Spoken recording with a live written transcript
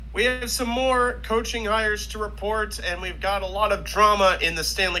We have some more coaching hires to report, and we've got a lot of drama in the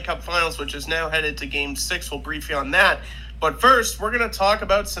Stanley Cup Finals, which is now headed to Game 6. We'll brief you on that. But first, we're going to talk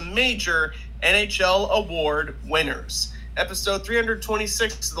about some major NHL Award winners. Episode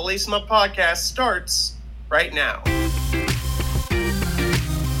 326 of the Lace 'em Up podcast starts right now.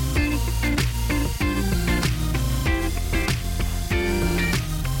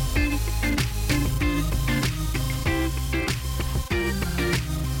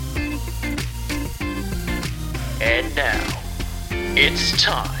 And now, it's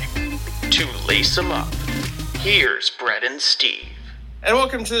time to lace 'em up. Here's Brett and Steve. And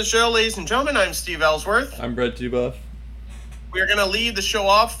welcome to the show, ladies and gentlemen. I'm Steve Ellsworth. I'm Brett Dubuff. We're going to lead the show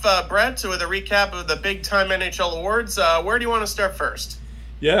off, Brett, with a recap of the big-time NHL Awards. Where do you want to start first?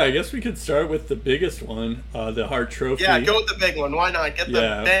 Yeah, I guess we could start with the biggest one, the Hart Trophy. Yeah, go with the big one. Why not? Get the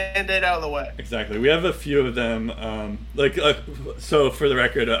Band-Aid out of the way. Exactly. We have a few of them. So for the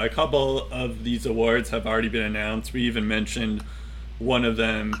record, a couple of these awards have already been announced. We even mentioned one of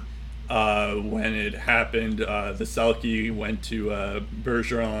them when it happened. The Selke went to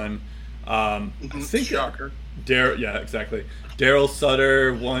Bergeron. I think Shocker. Exactly. Daryl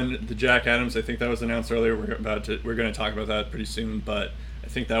Sutter won the Jack Adams. I think that was announced earlier. We're going to talk about that pretty soon, but I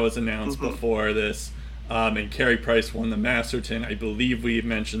think that was announced before this. And Carey Price won the Masterton. I believe we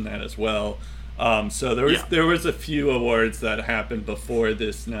mentioned that as well. So there was a few awards that happened before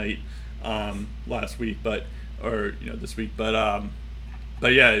this night last week, this week.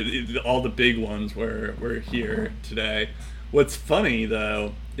 But yeah, all the big ones were here today. What's funny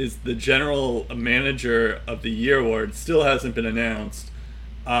though is the General Manager of the Year award still hasn't been announced.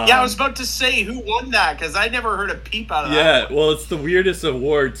 I was about to say who won that because I never heard a peep out of that. Yeah, well, it's the weirdest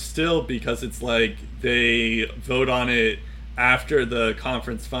award still because it's like they vote on it after the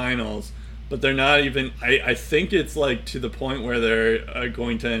conference finals, but they're not even. I think it's like to the point where they're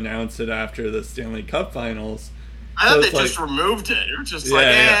going to announce it after the Stanley Cup Finals. I thought they just removed it. It was just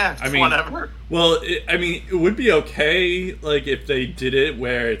whatever. Well, it would be okay, like, if they did it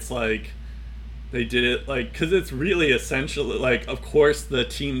where it's like, they did it, like, because it's really essentially, like, of course the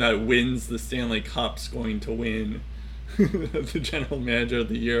team that wins the Stanley Cup's going to win the General Manager of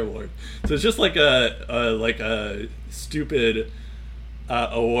the Year award. So it's just like a stupid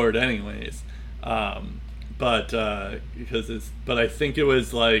award anyways. But I think it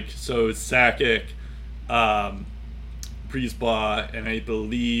was like, so Sakic, Brisebois, and I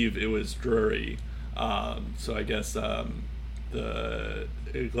believe it was Drury. So I guess the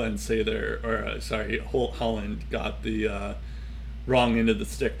Glenn Sather, Holland got the wrong end of the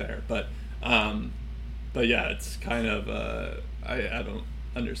stick there. But yeah, it's kind of I don't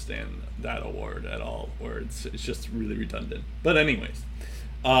understand that award at all, or it's just really redundant. But anyways,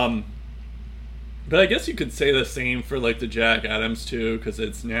 but I guess you could say the same for like the Jack Adams too, because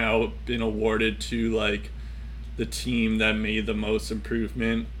it's now been awarded to like the team that made the most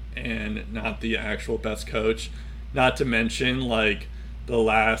improvement and not the actual best coach. Not to mention like the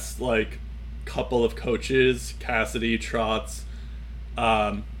last like couple of coaches, Cassidy, Trotz,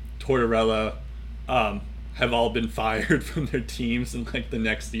 Tortorella, have all been fired from their teams in like the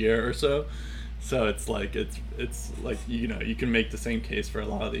next year or so. So it's like you can make the same case for a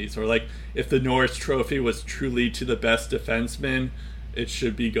lot of these. Or like if the Norris Trophy was truly to the best defenseman, it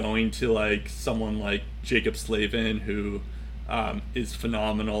should be going to like someone like Jacob Slavin, who is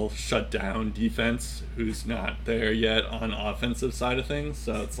phenomenal shut down defense, who's not there yet on offensive side of things.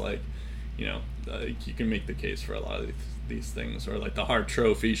 So it's like, you can make the case for a lot of these things. Or like the Hart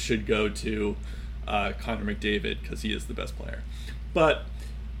Trophy should go to Connor McDavid because he is the best player. But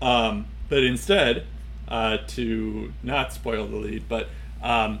instead, to not spoil the lead, but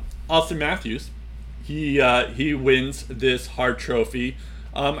Austin Matthews, he wins this Hart Trophy.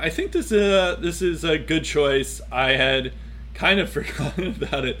 I think this is a good choice. I had kind of forgotten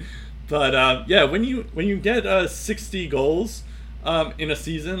about it, but when you get 60 goals in a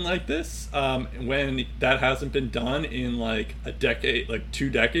season like this, when that hasn't been done in like a decade, like 2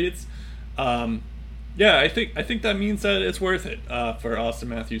 decades, I think that means that it's worth it for Austin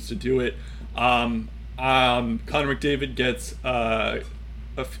Matthews to do it. Connor McDavid gets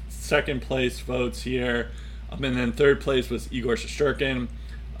second place votes here, and then third place was Igor Shesterkin.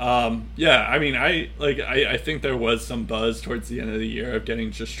 I think there was some buzz towards the end of the year of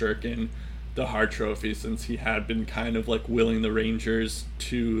getting Shesterkin the Hart Trophy, since he had been kind of like willing the Rangers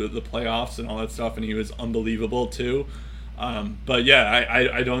to the playoffs and all that stuff, and he was unbelievable too. I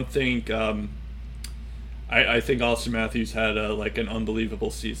don't think I think Austin Matthews had an unbelievable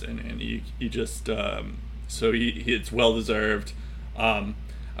season, and he just it's well deserved.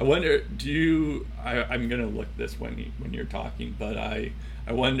 I wonder, I'm going to look this when you're talking, but I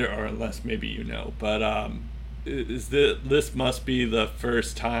wonder, or unless maybe you know, but this must be the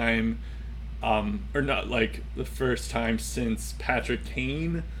first time, or not like the first time since Patrick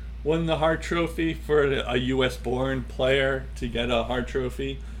Kane won the Hart Trophy for a U.S.-born player to get a Hart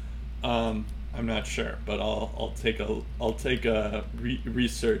Trophy. I'm not sure, but I'll take a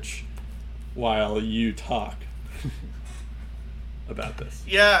research while you talk about this.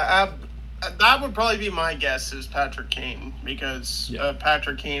 Yeah, that would probably be my guess is Patrick Kane, because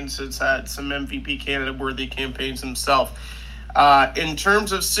Patrick Kane has had some MVP candidate-worthy campaigns himself. In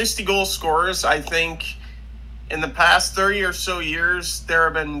terms of 60-goal scorers, I think in the past 30 or so years, there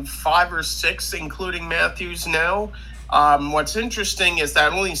have been 5 or 6, including Matthews now. What's interesting is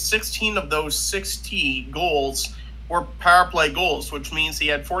that only 16 of those 60 goals were power play goals, which means he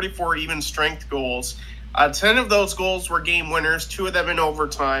had 44 even strength goals. 10 of those goals were game winners, 2 of them in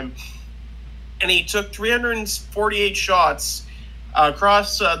overtime. And he took 348 shots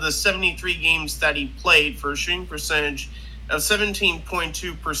across the 73 games that he played for a shooting percentage of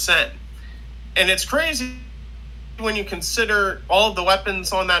 17.2%. And it's crazy when you consider all of the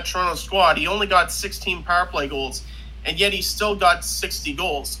weapons on that Toronto squad. He only got 16 power play goals, and yet he still got 60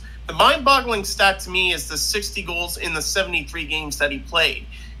 goals. The mind-boggling stat to me is the 60 goals in the 73 games that he played,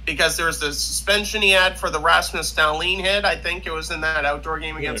 because there was the suspension he had for the Rasmus Dahlin hit. I think it was in that outdoor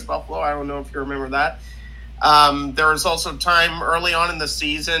game against Buffalo. I don't know if you remember that. There was also time early on in the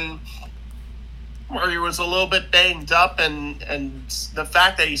season where he was a little bit banged up, and the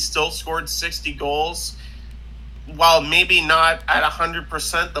fact that he still scored 60 goals, while maybe not at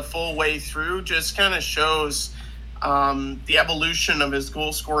 100% the full way through, just kind of shows the evolution of his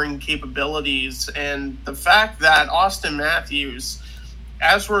goal-scoring capabilities. And the fact that Austin Matthews,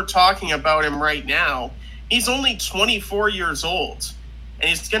 as we're talking about him right now, he's only 24 years old, and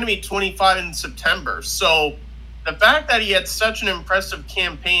he's going to be 25 in September. So the fact that he had such an impressive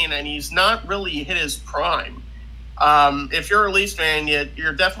campaign and he's not really hit his prime, if you're a Leafs fan,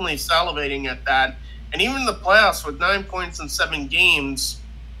 you're definitely salivating at that. And even in the playoffs with 9 points in 7 games,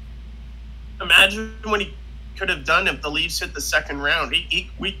 imagine what he could have done if the Leafs hit the second round.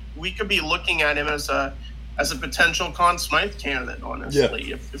 We could be looking at him as a potential Conn Smythe candidate,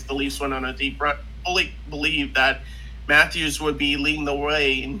 honestly, if the Leafs went on a deep run. I fully believe that Matthews would be leading the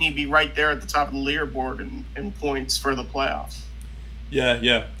way, and he'd be right there at the top of the leaderboard in points for the playoffs.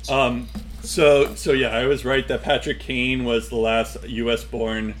 Yeah. So I was right that Patrick Kane was the last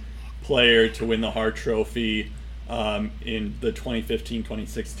U.S.-born player to win the Hart Trophy in the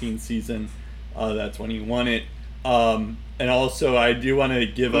 2015-2016 season. That's when he won it. And also, I do want to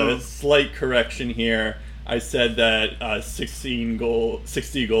give a slight correction here. I said that 60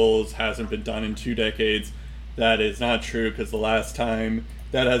 goals hasn't been done in 2 decades. That is not true, because the last time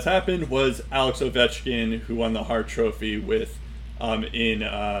that has happened was Alex Ovechkin, who won the Hart Trophy with in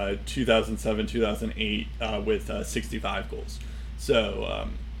 2007-2008 with 65 goals. So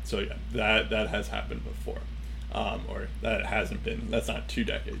that has happened before, or that hasn't been. That's not 2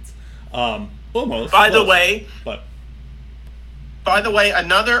 decades. Almost. By the way,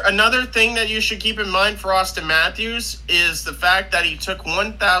 another thing that you should keep in mind for Austin Matthews is the fact that he took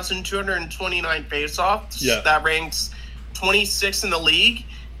 1,229 faceoffs. Yeah. That ranks 26th in the league,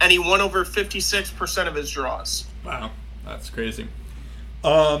 and he won over 56% of his draws. Wow, that's crazy.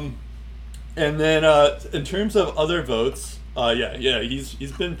 And then in terms of other votes,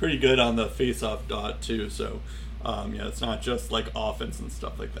 he's been pretty good on the faceoff dot too. So it's not just like offense and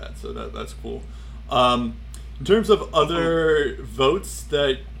stuff like that. So that's cool. In terms of other votes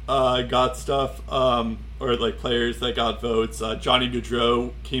that got stuff, or like players that got votes, Johnny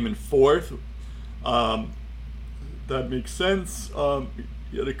Gaudreau came in 4th. That makes sense.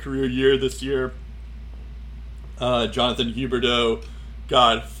 He had a career year this year. Jonathan Huberdeau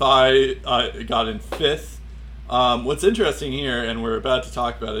got in 5th. What's interesting here, and we're about to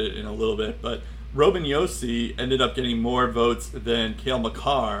talk about it in a little bit, but Robin Josi ended up getting more votes than Cale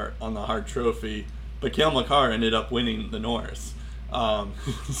Makar on the Hart Trophy, but Cale Makar ended up winning the Norris.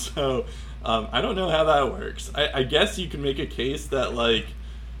 So I don't know how that works. I guess you can make a case that like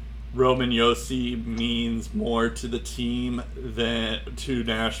Roman Josi means more to the team to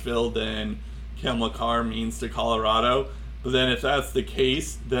Nashville than Cale Makar means to Colorado. But then if that's the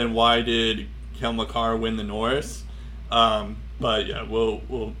case, then why did Cale Makar win the Norris? But yeah,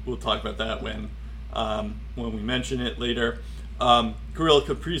 we'll talk about that when we mention it later. Kirill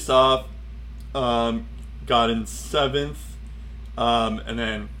Kaprizov got in 7th, and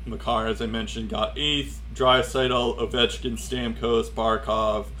then Makar, as I mentioned, got 8th. Draisaitl, Ovechkin, Stamkos,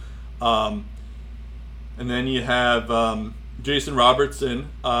 Barkov, and then you have Jason Robertson,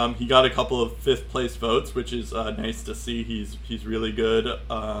 he got a couple of fifth place votes, which is nice to see. He's really good,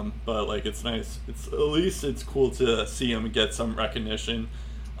 but like it's nice. At least it's cool to see him get some recognition,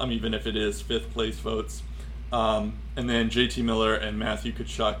 even if it is fifth place votes. And then JT Miller and Matthew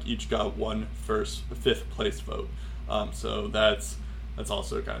Tkachuk each got one fifth place vote. So that's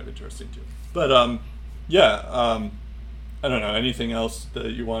also kind of interesting too. But I don't know, anything else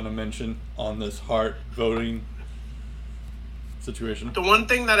that you want to mention on this Hart voting situation? The one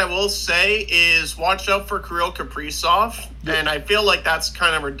thing that I will say is watch out for Kirill Kaprizov, and I feel like that's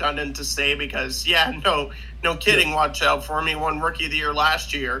kind of redundant to say because, no kidding, watch out for him. He won Rookie of the Year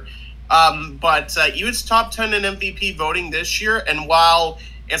last year. But he was top 10 in MVP voting this year, and while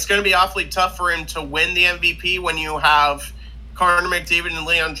it's going to be awfully tough for him to win the MVP when you have Connor McDavid and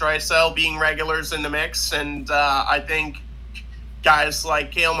Leon Draisaitl being regulars in the mix, and I think guys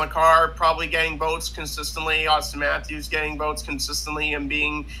like Cale Makar probably getting votes consistently, Austin Matthews getting votes consistently, and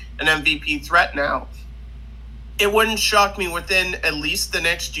being an MVP threat now. It wouldn't shock me within at least the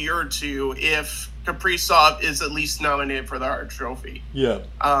next year or two if Kaprizov is at least nominated for the Hart Trophy. Yeah.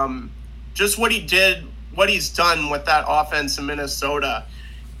 Just what he's done with that offense in Minnesota,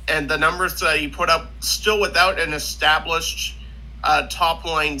 and the numbers that he put up still without an established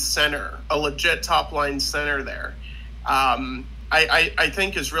top-line center, a legit top-line center there. I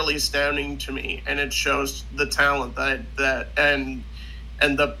think is really astounding to me, and it shows the talent that and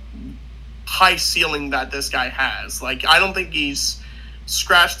the high ceiling that this guy has. Like, I don't think he's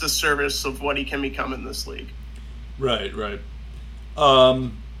scratched the surface of what he can become in this league. Right.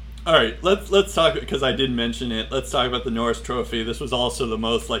 All right, let's talk, because I did mention it. Let's talk about the Norris Trophy. This was also the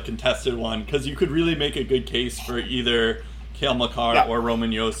most contested one, because you could really make a good case for either Cale Makar or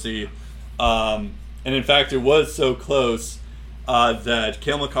Roman Josi. And in fact, it was so close that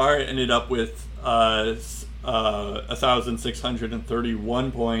Cale Makar ended up with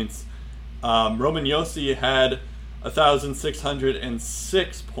 1,631 points. Roman Josi had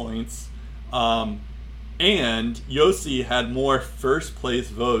 1,606 points. And Josi had more first place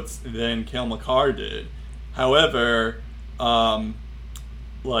votes than Cale Makar did. However, in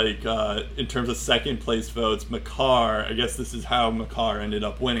terms of second place votes, Makar, I guess this is how Makar ended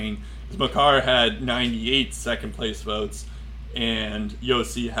up winning, because Makar had 98 second place votes, and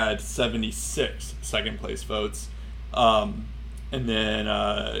Josi had 76 second place votes. And then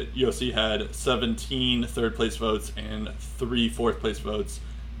Josi had 17 third place votes and 3 fourth place votes.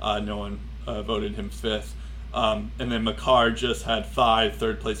 No one voted him fifth. And then Makar just had 5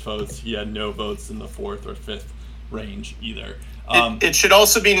 third place votes. He had no votes in the fourth or fifth range either. It should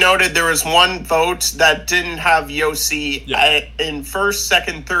also be noted there was one vote that didn't have Josi in first,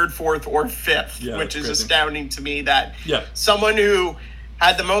 second, third, fourth, or fifth, which is crazy. Astounding to me that someone who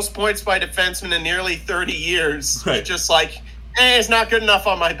had the most points by defenseman in nearly 30 years was just like, it's not good enough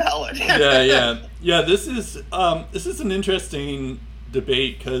on my ballot. Yeah. This is an interesting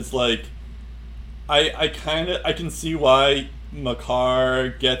debate, because I can see why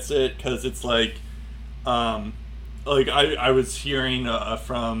Makar gets it, because it's I was hearing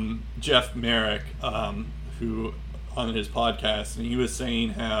from Jeff Merrick, who on his podcast, and he was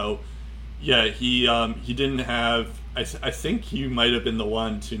saying how he didn't have, I think he might have been the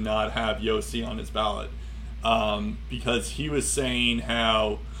one to not have Josi on his ballot, because he was saying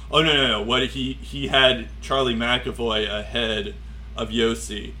how what he had Charlie McAvoy ahead of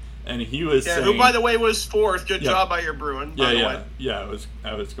Josi. And he was saying, who by the way was fourth. Good job by your Bruin. I was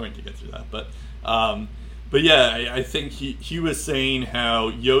going to get to that, but I think he was saying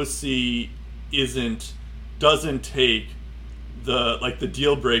how Josi doesn't take the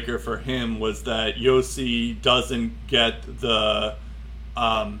deal breaker for him was that Josi doesn't get the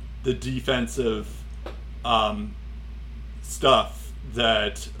defensive stuff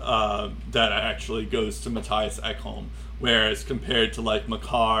that actually goes to Matthias Ekholm. Whereas compared to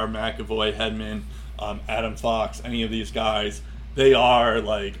Makar, McAvoy, Hedman, Adam Fox, any of these guys, they are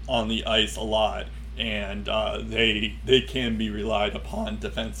on the ice a lot, and they can be relied upon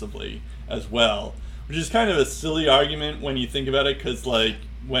defensively as well, which is kind of a silly argument when you think about it, because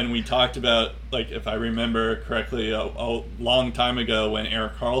when we talked about, if I remember correctly, a long time ago when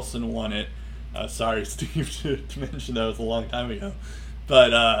Erik Karlsson won it. Sorry, Steve, to mention that was a long time ago,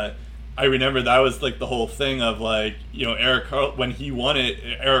 but. I remember that was the whole thing of when he won it,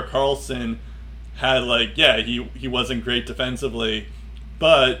 Erik Karlsson had he wasn't great defensively,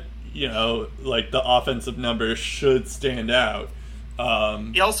 but the offensive numbers should stand out.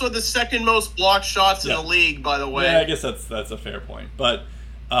 He also had the second most blocked shots in the league, by the way. Yeah, I guess that's a fair point, but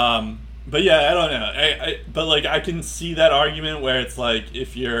I don't know. I can see that argument where it's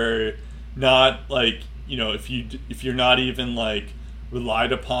if you're not if you're not even like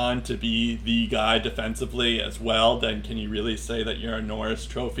relied upon to be the guy defensively as well, then can you really say that you're a Norris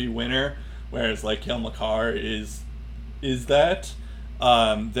Trophy winner? Whereas like Cale Makar is that?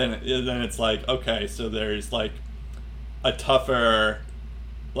 Then it's like, okay, so there's like a tougher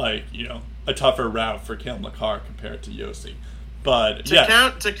route for Cale Makar compared to Yossi. But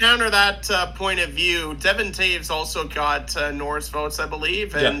to counter that point of view, Devin Taves also got Norris votes, I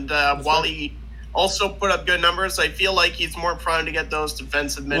believe, and while he also put up good numbers, I feel like he's more prone to get those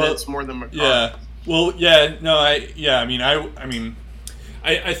defensive minutes more than Makar. Yeah. Well, yeah. No.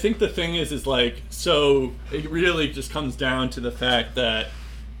 I think the thing is like, so it really just comes down to the fact that,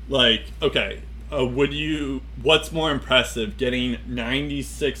 like, okay, what's more impressive, getting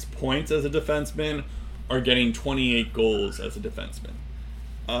 96 points as a defenseman or getting 28 goals as a defenseman?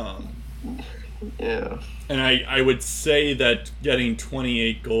 Yeah. And I would say that getting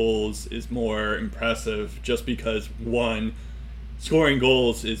 28 goals is more impressive just because, one, scoring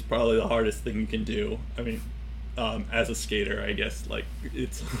goals is probably the hardest thing you can do. I mean, as a skater, I guess, like,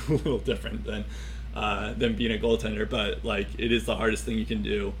 it's a little different than being a goaltender, but, like, it is the hardest thing you can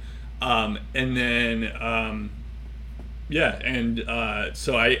do. So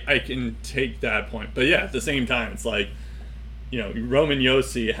I can take that point. But, yeah, at the same time, it's like, Roman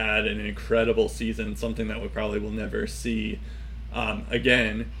Josi had an incredible season, something that we probably will never see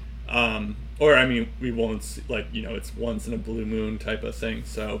again. We won't see, like, it's once in a blue moon type of thing.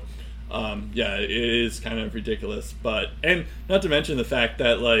 So, it is kind of ridiculous. And not to mention the fact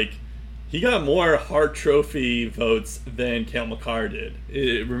that, like, he got more Hart Trophy votes than Cale Makar did.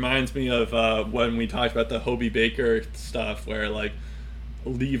 It reminds me of when we talked about the Hobie Baker stuff, where, like,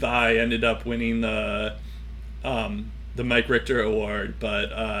 Levi ended up winning the Mike Richter Award,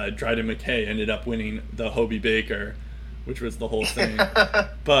 but Dryden McKay ended up winning the Hobie Baker, which was the whole thing.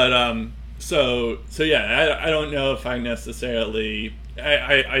 But I don't know if I necessarily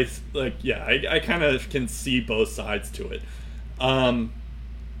I kind of can see both sides to it.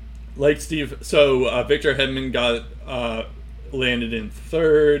 Like Steve, so Victor Hedman got landed in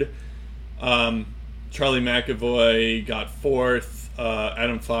third. Charlie McAvoy got fourth.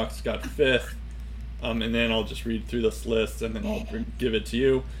 Adam Fox got fifth. And then I'll just read through this list and then I'll give it to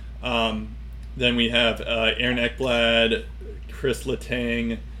you. Then we have Aaron Ekblad, Chris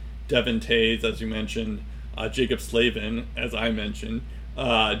Letang, Devin Taves, as you mentioned, Jacob Slavin, as I mentioned,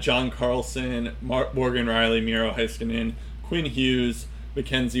 John Carlson, Morgan Riley, Miro Heiskanen, Quinn Hughes,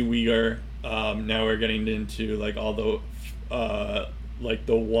 Mackenzie Weegar. Now we're getting into like all the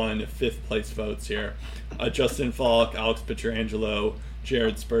the fifth place votes here. Justin Falk, Alex Pietrangelo,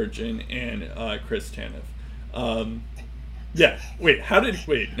 Jared Spurgeon, and Chris Tanev. Now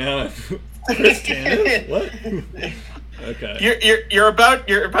Chris Tanev? What? Okay. You're about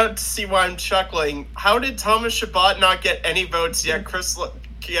to see why I'm chuckling. How did Thomas Chabot not get any votes yet? Chris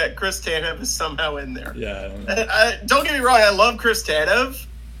Tanev is somehow in there. Yeah. Don't get me wrong, I love Chris Tanev,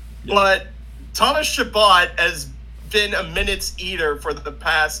 but Thomas Chabot has been a minutes eater for the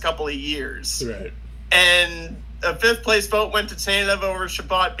past couple of years. Right. And a fifth place vote went to Tanev over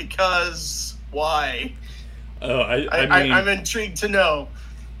Chabot because why? Oh, I'm intrigued to know.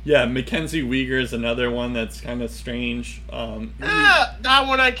 Yeah, Mackenzie Weegar is another one that's kind of strange. That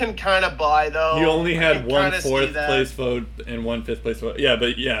one I can kind of buy, though. You only had one fourth place vote and one fifth place vote. Yeah,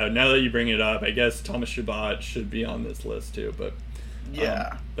 but now that you bring it up, I guess Thomas Chabot should be on this list too. But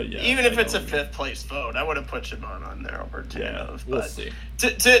even if it's a fifth place vote, I would have put Chabot on there over Tanev. Yeah, we'll see.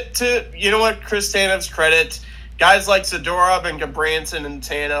 To you know what, Chris Tanev's credit, guys like Zadorov and Gabranson and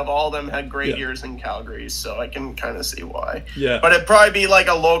Tanev, all of them had great years in Calgary, so I can kind of see why. Yeah. But it'd probably be like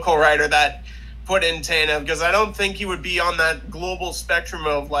a local writer that put in Tanev, because I don't think he would be on that global spectrum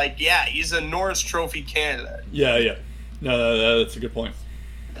of like, he's a Norris Trophy candidate. Yeah. No, that's a good point.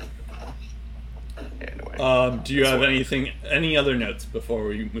 Anyway. Do you have any other notes before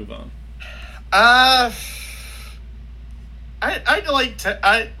we move on? I'd like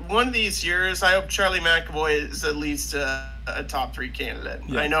to. One of these years, I hope Charlie McAvoy is at least a top three candidate.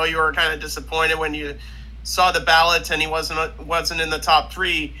 Yeah. I know you were kind of disappointed when you saw the ballot and he wasn't in the top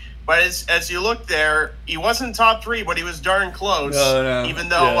three. But as you look there, he wasn't top three, but he was darn close. No. Even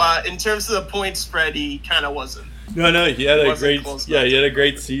though in terms of the point spread, he kind of wasn't. No, he had a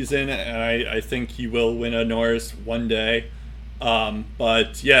great season, and I think he will win a Norris one day.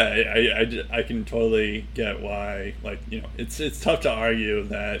 But I can totally get why, it's tough to argue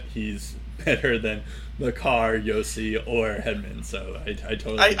that he's better than Makar, Josi, or Hedman. So I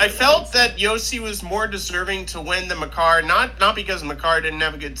totally. I felt that Josi was more deserving to win than Makar, not because Makar didn't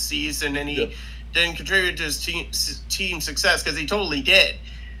have a good season and he didn't contribute to his team success, because he totally did,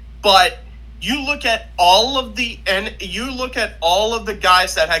 but you look at all of the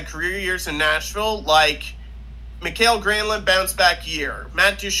guys that had career years in Nashville, like Mikael Granlund, bounce back year,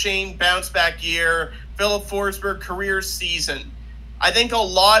 Matt Duchene, bounce back year, Philip Forsberg, career season. I think a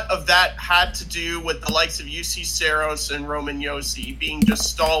lot of that had to do with the likes of UC Saros and Roman Josi being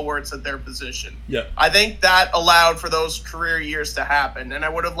just stalwarts at their position. Yeah. I think that allowed for those career years to happen, and I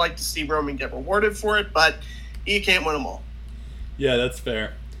would have liked to see Roman get rewarded for it, but you can't win them all. Yeah, that's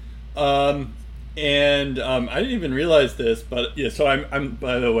fair. I didn't even realize this, but yeah. So I'm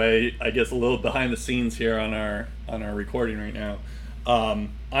by the way, I guess a little behind the scenes here on our recording right now. I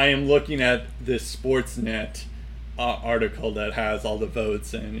am looking at this Sportsnet article that has all the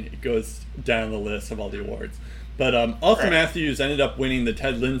votes, and it goes down the list of all the awards. But Austin Matthews ended up winning the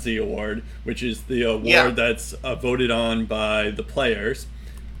Ted Lindsay Award, which is the award that's voted on by the players.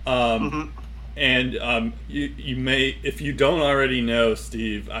 And you may, if you don't already know,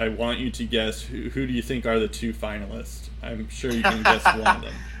 Steve, I want you to guess who do you think are the two finalists. I'm sure you can guess one of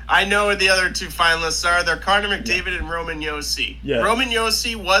them. I know what the other two finalists are. They're Connor McDavid and Roman Josi. Yeah. Roman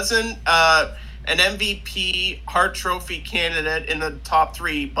Josi wasn't an MVP Hart Trophy candidate in the top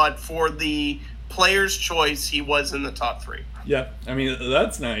three, but for the player's choice, he was in the top three. Yeah, I mean,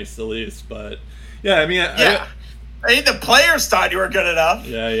 that's nice at least, but yeah, I mean, I think the players thought you were good enough.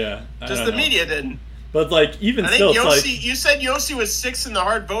 Yeah. Just the media didn't. But like, even still, I think Josi, you said Josi was 6th in the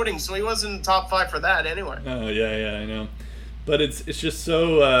Hart voting, so he wasn't in the top 5 for that anyway. Oh yeah, I know. But it's just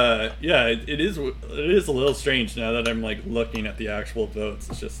so it is a little strange now that I'm like looking at the actual votes.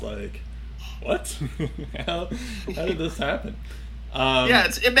 It's just like, what? how did this happen?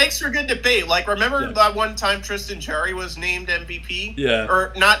 It makes for good debate. Like, remember that one time Tristan Jarry was named MVP? Yeah.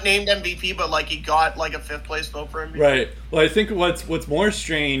 Or not named MVP, but like he got like a 5th place vote for MVP. Right. Well, I think what's more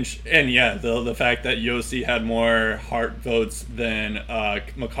strange, and the fact that Josi had more Hart votes than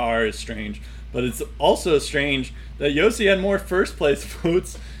Makar is strange. But it's also strange that Josi had more first place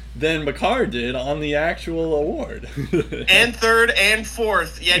votes than Makar did on the actual award. And 3rd and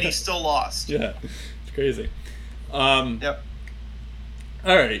 4th, yet he still lost. Yeah, it's crazy. Yep.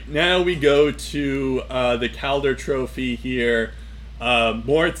 All right, now we go to the Calder Trophy here.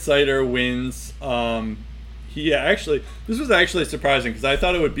 Moritz Seider wins. This was actually surprising because I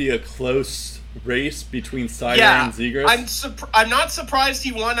thought it would be a close race between Seider and Zegras. I'm not surprised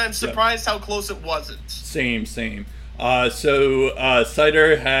he won. I'm surprised how close it wasn't. Same. So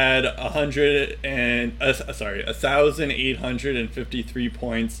Seider had 1,853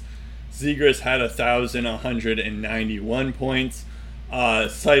 points. Zegras had 1,191 points.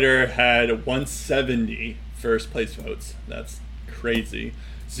 Seider had 170 first place votes. That's crazy.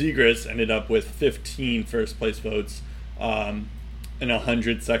 Zegras ended up with 15 first place votes and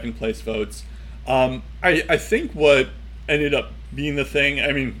 100 second place votes. I think what ended up being the thing,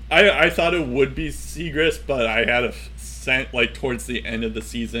 I mean, I thought it would be Zegras, but I had a sense, like, towards the end of the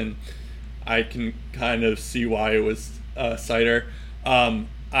season, I can kind of see why it was Seider.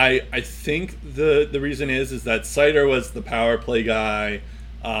 I think the reason is that Seider was the power play guy.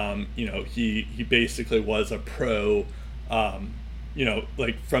 He basically was a pro,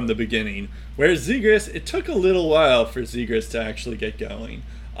 like from the beginning. Whereas Zegras, it took a little while for Zegras to actually get going.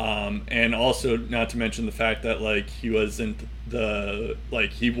 And also, not to mention the fact that like he wasn't the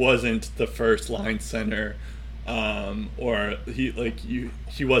first line center, or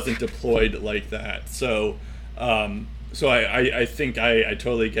he wasn't deployed like that. So I think I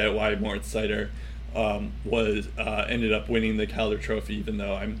totally get why Moritz Seider ended up winning the Calder Trophy, even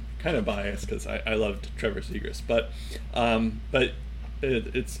though I'm kind of biased because I loved Trevor Zegras, but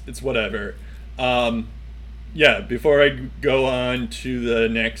it's whatever. Before I go on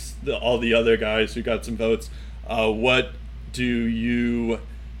to all the other guys who got some votes, what do you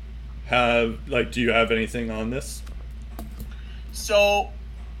have? Like, do you have anything on this? So,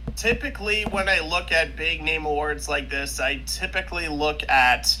 typically when I look at big name awards like this, I typically look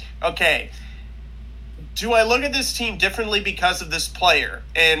at, okay, do I look at this team differently because of this player?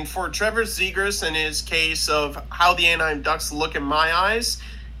 And for Trevor Zegras and his case of how the Anaheim Ducks look in my eyes,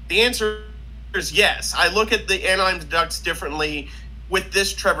 the answer is yes. I look at the Anaheim Ducks differently with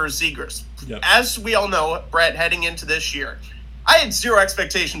this Trevor Zegras. Yep. As we all know, Brett, heading into this year, I had zero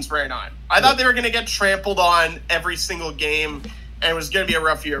expectations for Anaheim. I thought they were going to get trampled on every single game, and it was going to be a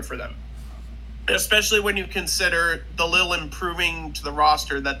rough year for them. Especially when you consider the little improving to the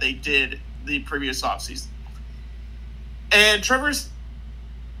roster that they did the previous offseason. And Trevor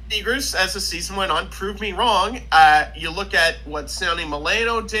Zegras, as the season went on, proved me wrong. You look at what Sonny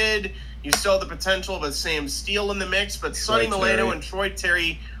Milano did. You saw the potential of a Sam Steele in the mix, but Sonny Milano and Troy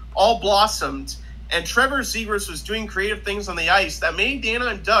Terry all blossomed. And Trevor Zegras was doing creative things on the ice that made the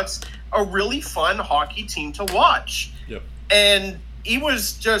Anaheim Ducks a really fun hockey team to watch. Yep. And he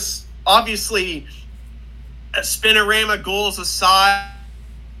was just obviously spinorama goals aside,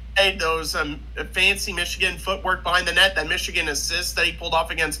 those fancy Michigan footwork behind the net, that Michigan assist that he pulled off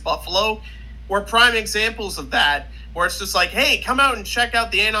against Buffalo, were prime examples of that, where it's just like, hey, come out and check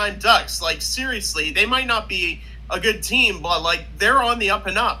out the Anaheim Ducks. Like, seriously, they might not be a good team, but, like, they're on the up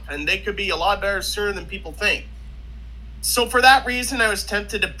and up, and they could be a lot better sooner than people think. So for that reason, I was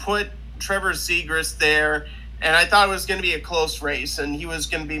tempted to put Trevor Zegras there, and I thought it was going to be a close race, and he was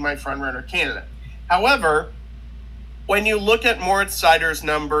going to be my front-runner candidate. However, when you look at Moritz Seider's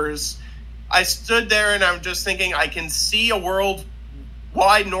numbers, I stood there and I'm just thinking I can see a world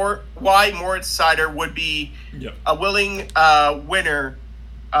why Moritz Seider would be a willing winner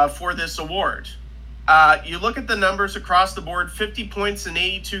for this award. You look at the numbers across the board, 50 points in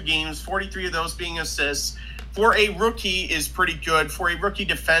 82 games, 43 of those being assists. For a rookie is pretty good. For a rookie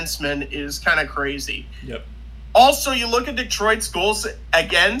defenseman is kind of crazy. Yep. Also, you look at Detroit's goals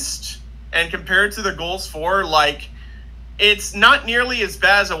against and compare it to the goals for, like, it's not nearly as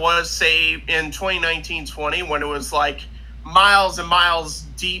bad as it was, say, in 2019-20 when it was, like, miles and miles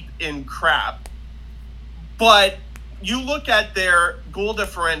deep in crap. But you look at their goal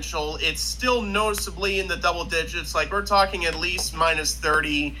differential, it's still noticeably in the double digits. Like, we're talking at least minus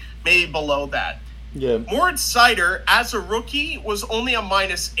 30, maybe below that. Yeah. Moritz Seider, as a rookie, was only a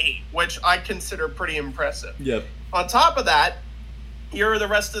minus 8, which I consider pretty impressive. Yep. On top of that, here are the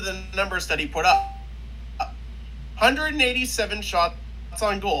rest of the numbers that he put up. 187 shots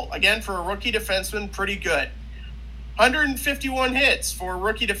on goal. Again, for a rookie defenseman, pretty good. 151 hits for a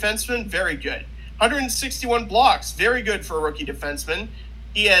rookie defenseman, very good. 161 blocks, very good for a rookie defenseman.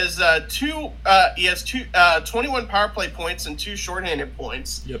 He has 21 power play points and 2 shorthanded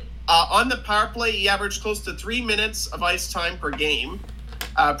points. Yep. On the power play, he averaged close to 3 minutes of ice time per game.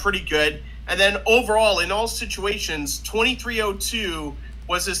 Pretty good. And then overall, in all situations, 23:02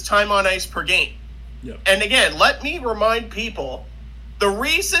 was his time on ice per game. Yep. And again, let me remind people, the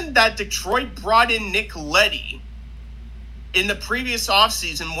reason that Detroit brought in Nick Leddy in the previous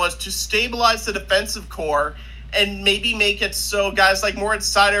offseason was to stabilize the defensive core and maybe make it so guys like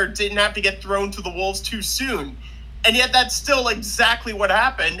Moritz Seider didn't have to get thrown to the wolves too soon. And yet that's still exactly what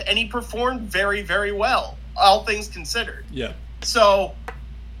happened, and he performed very, very well, all things considered. Yeah. So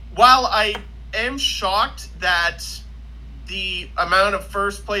while I am shocked that the amount of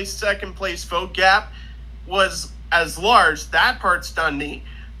first place, second place vote gap was as large, that part stunned me.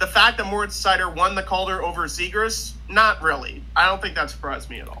 The fact that Moritz Seider won the Calder over Zegras, not really. I don't think that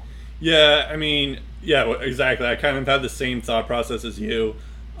surprised me at all. Yeah, I mean, yeah, exactly. I kind of had the same thought process as you.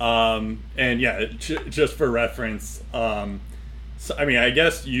 And yeah, just for reference, so, I mean, I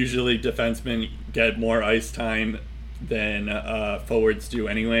guess usually defensemen get more ice time than forwards do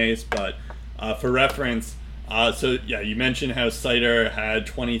anyways, but for reference, so yeah, you mentioned how Seider had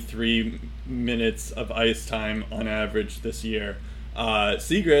 23 minutes of ice time on average this year.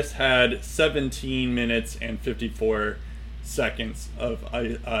 Zegras had 17 minutes and 54 seconds of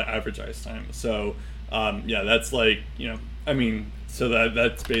average ice time. So yeah, that's like, you know, I mean, so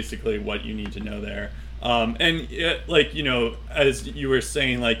that's basically what you need to know there. And like, you know, as you were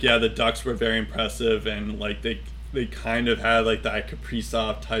saying, like, yeah, the Ducks were very impressive, and like they kind of had like that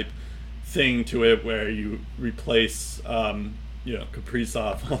Kaprizov type thing to it where you replace you know,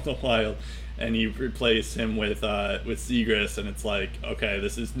 Kaprizov on the Wild and you replace him with Zegras, and it's like, okay,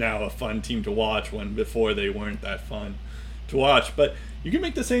 this is now a fun team to watch when before they weren't that fun to watch. But you can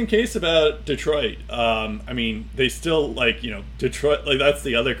make the same case about Detroit. I mean, they still, like, you know, Detroit, like, that's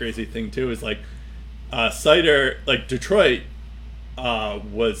the other crazy thing too, is like Seider, like, Detroit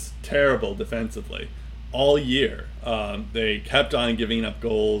was terrible defensively all year. They kept on giving up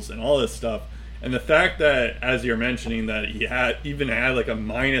goals and all this stuff. And the fact that, as you're mentioning, that he had like a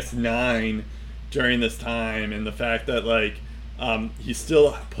 -9 during this time, and the fact that like he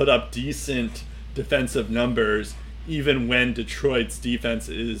still put up decent defensive numbers even when Detroit's defense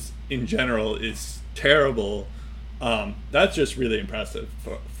is in general is terrible, that's just really impressive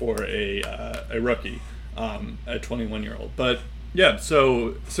for a rookie, a 21-year-old. But yeah,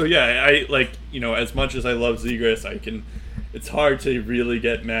 so yeah, I like, you know, as much as I love Zegras, it's hard to really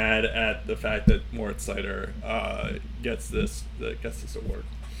get mad at the fact that Moritz Seider gets this award.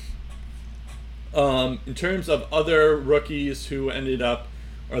 In terms of other rookies who ended up,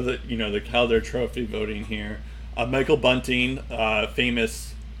 or the Calder Trophy voting here, Michael Bunting,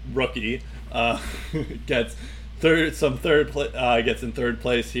 famous rookie, gets in third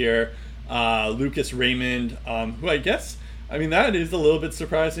place here. Lucas Raymond, who I guess, I mean, that is a little bit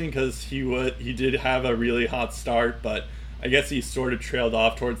surprising because he did have a really hot start, but I guess he sort of trailed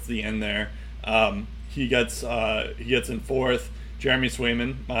off towards the end there. He gets in fourth. Jeremy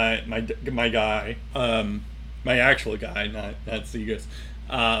Swayman, my guy, my actual guy, not Seager's.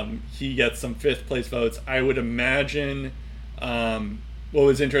 He gets some fifth place votes. I would imagine. What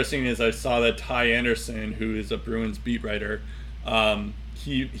was interesting is I saw that Ty Anderson, who is a Bruins beat writer,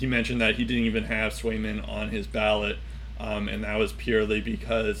 he mentioned that he didn't even have Swayman on his ballot, and that was purely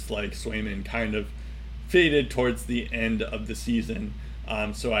because like Swayman kind of faded towards the end of the season.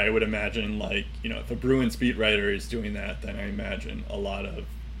 So I would imagine, like, if a Bruins beat writer is doing that, then I imagine a lot of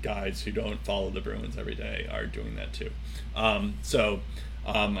guys who don't follow the Bruins every day are doing that too.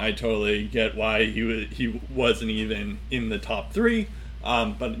 I totally get why he wasn't even in the top three.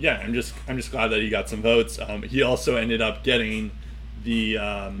 But yeah, I'm just glad that he got some votes. He also ended up getting the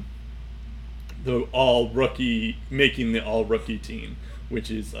all rookie, making the all rookie team,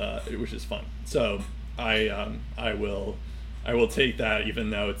 which is fun. So I will take that, even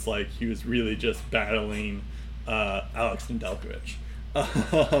though it's like he was really just battling Alex Nedeljkovic.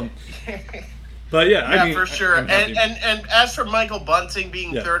 But yeah, I mean, for sure. And as for Michael Bunting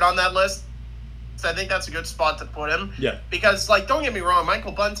being third on that list, I think that's a good spot to put him. Yeah. Because, like, don't get me wrong,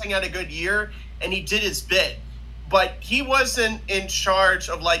 Michael Bunting had a good year and he did his bit, but he wasn't in charge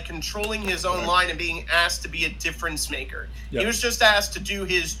of like controlling his own line and being asked to be a difference maker. Yep. He was just asked to do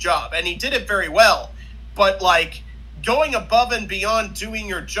his job, and he did it very well. But like, going above and beyond doing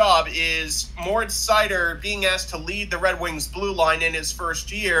your job is Moritz Seider being asked to lead the Red Wings blue line in his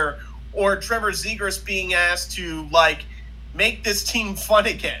first year, or Trevor Zegras being asked to like make this team fun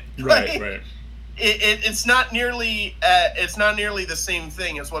again. Right. It's not nearly the same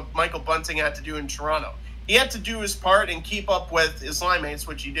thing as what Michael Bunting had to do in Toronto. He had to do his part and keep up with his line mates,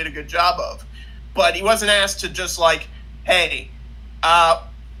 which he did a good job of. But he wasn't asked to just like, hey,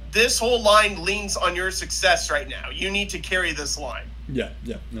 this whole line leans on your success right now. You need to carry this line. Yeah.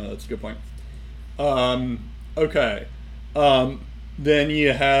 No, that's a good point. Okay. Then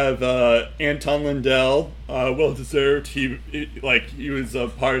you have Anton Lundell, well deserved. He was a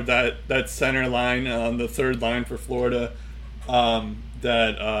part of that center line on the third line for Florida,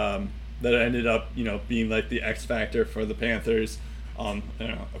 that ended up being like the X factor for the Panthers. Of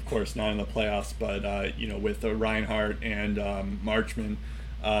course not in the playoffs, but with Reinhart and Marchman.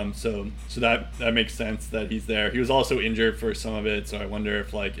 So that makes sense that he's there. He was also injured for some of it, so I wonder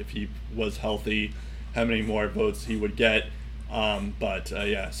if he was healthy, how many more votes he would get.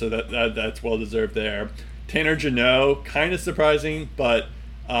 So that's well deserved there. Tanner Jeannot, kind of surprising, but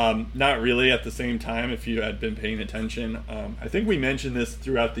not really at the same time if you had been paying attention. I think we mentioned this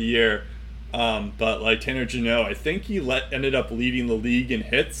throughout the year, but like Tanner Jeannot, I think he ended up leading the league in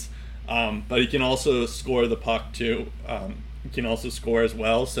hits, but he can also score the puck too. He can also score as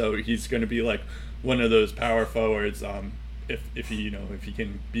well, so he's going to be like one of those power forwards. If he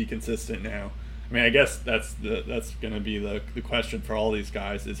can be consistent now. I mean, I guess that's going to be the question for all these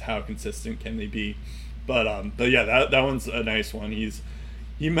guys, is how consistent can they be. But yeah, that one's a nice one.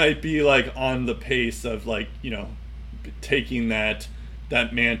 He might be like on the pace of like taking that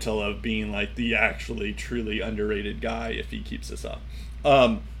mantle of being like the actually truly underrated guy if he keeps this up.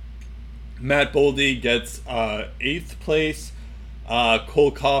 Matt Boldy gets 8th place.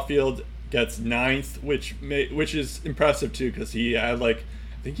 Cole Caulfield gets 9th, which is impressive too, because he had like,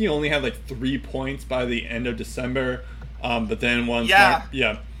 I think he only had like 3 points by the end of December. But then once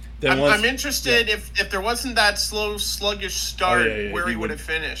I'm interested if there wasn't that slow, sluggish start where he would have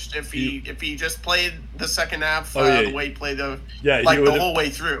finished if he just played the second half the way he played the whole way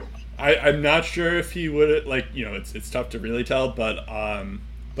through. I'm not sure if he would it's tough to really tell, but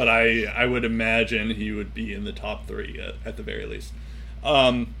I would imagine he would be in the top 3 at the very least.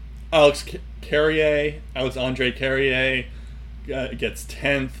 Alexandre Carrier gets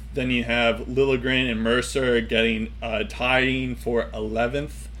 10th. Then you have Liljegren and Mercer getting tying for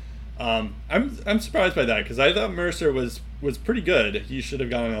 11th. I'm surprised by that, because I thought Mercer was pretty good. He should have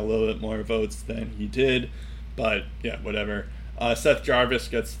gotten a little bit more votes than he did, but yeah, whatever. Seth Jarvis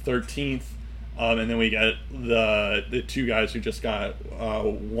gets 13th, and then we get the two guys who just got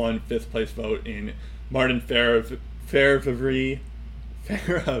one 5th place vote in Martin Fehervary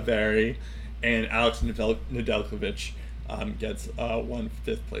and Alex Nedeljkovic. Gets one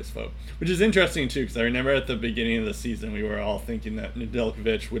 5th place vote, which is interesting too, because I remember at the beginning of the season we were all thinking that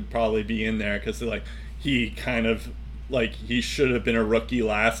Nedeljkovic would probably be in there, because he kind of like he should have been a rookie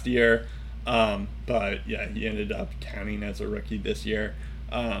last year, but yeah, he ended up counting as a rookie this year.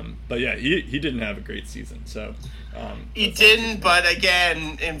 But yeah, he didn't have a great season. So he didn't. But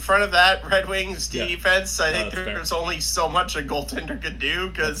again, in front of that Red Wings defense, I think there's only so much a goaltender could do.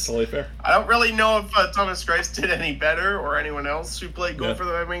 Because totally fair. I don't really know if Thomas Greiss did any better, or anyone else who played goal for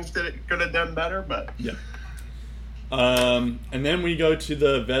the Red Wings could have done better. But yeah. And then we go to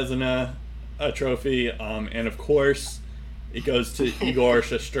the Vezina trophy, and of course, it goes to Igor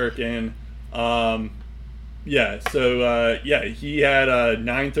Shesterkin. He had a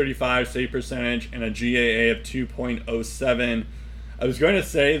 .935 save percentage and a GAA of 2.07. I was going to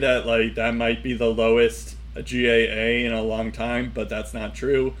say that that might be the lowest GAA in a long time, but that's not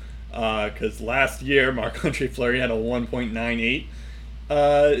true. Because last year, Marc-Andre Fleury had a 1.98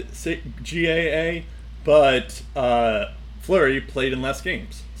 GAA, but Fleury played in less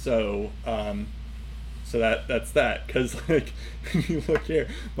games. So that's that. Because you look here,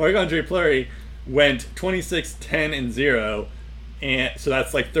 Marc-Andre Fleury went 26, 10, and 0, and so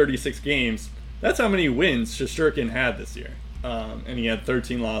that's 36 games. That's how many wins Shesterkin had this year. And he had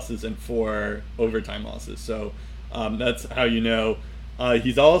 13 losses and 4 overtime losses. So that's how you know.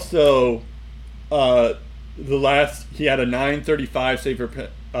 He's also he had a .935 save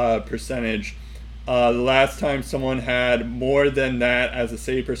percentage. The last time someone had more than that as a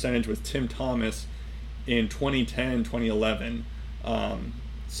save percentage was Tim Thomas in 2010, 2011.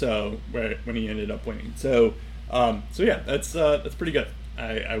 So when he ended up winning. So yeah, that's pretty good.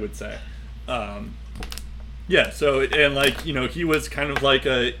 I would say. So and he was kind of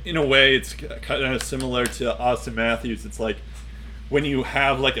in a way it's kind of similar to Austin Matthews. It's when you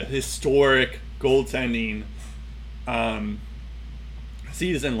have a historic goaltending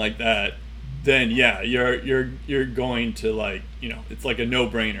season like that, then yeah, you're going to it's a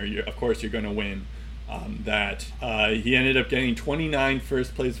no-brainer. Of course you're going to win. That he ended up getting 29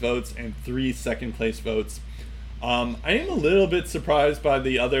 first place votes and 3 second place votes. I am a little bit surprised by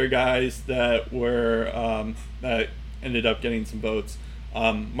the other guys that were that ended up getting some votes.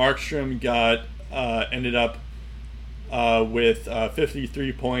 Markstrom ended up with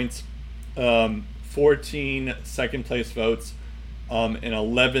 53 points, 14 second place votes, and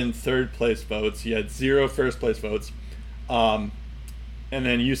 11 third place votes. He had 0 first place votes. And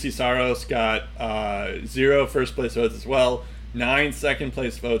then UC Saros got 0 first place votes as well, 9 second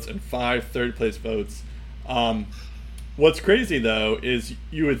place votes, and 5 third place votes. What's crazy though is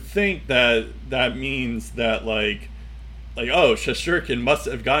you would think that means that Shesterkin must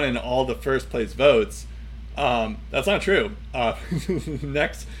have gotten all the first place votes. That's not true. The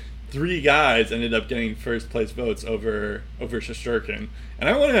next 3 guys ended up getting first place votes over Shesterkin, and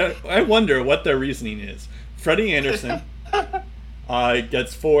I wonder what their reasoning is. Freddie Anderson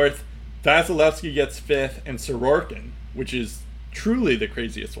gets 4th, Vasilevsky gets 5th, and Sorokin, which is truly the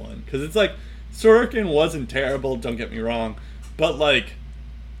craziest one. Because it's Sorokin wasn't terrible, don't get me wrong, but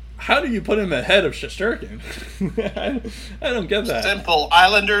how do you put him ahead of Shesterkin? I don't get that. Simple.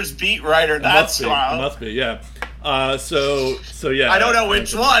 Islanders beat writer, that's why. It must be, yeah. So yeah. I don't know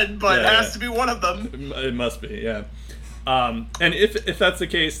which one, but it has to be one of them. It must be, yeah. And if that's the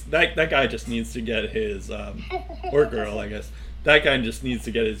case, that guy just needs to get his, or girl, I guess, that guy just needs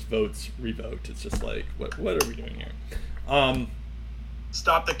to get his votes revoked. It's just what are we doing here?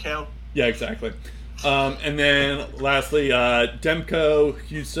 Stop the count. Yeah, exactly. And then lastly, Demko,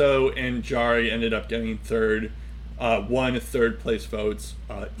 Huso, and Jari ended up getting 1 third place votes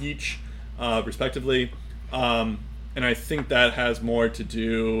each, respectively. And I think that has more to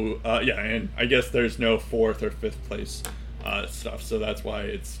do, and I guess there's no 4th or 5th place stuff, so that's why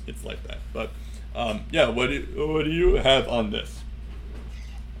it's like that. But what do you have on this?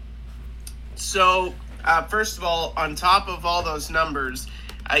 So, first of all, on top of all those numbers,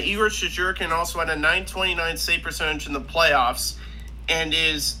 Igor Shesterkin also had a .929 save percentage in the playoffs and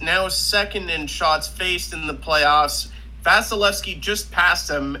is now 2nd in shots faced in the playoffs. Vasilevsky just passed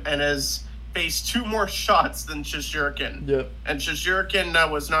him and has faced 2 more shots than Shesterkin. Yep. And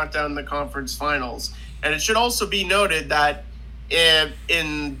Shesterkin was knocked out in the conference finals. And it should also be noted that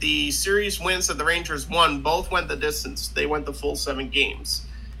in the series wins that the Rangers won, both went the distance. They went the full 7 games.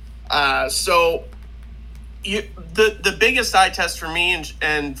 The biggest eye test for me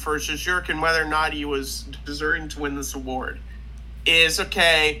and for Shesterkin, whether or not he was deserving to win this award, is,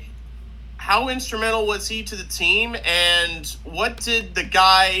 okay, how instrumental was he to the team, and what did the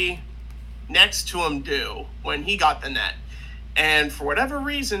guy next to him do when he got the net? And for whatever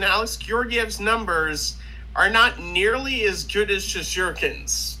reason, Alex Georgiev's numbers are not nearly as good as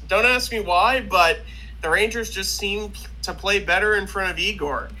Shesterkin's. Don't ask me why, but the Rangers just seem to play better in front of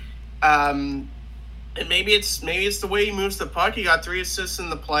Igor. And maybe it's the way he moves the puck. He got 3 assists in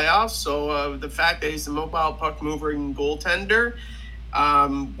the playoffs, so the fact that he's a mobile puck mover and goaltender.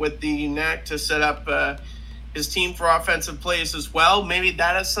 with the knack to set up his team for offensive plays as well. Maybe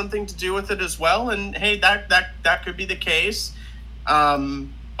that has something to do with it as well. And hey, that could be the case.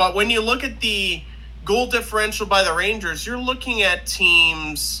 But when you look at the goal differential by the Rangers, you're looking at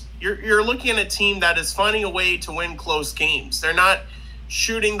teams. You're looking at a team that is finding a way to win close games. They're not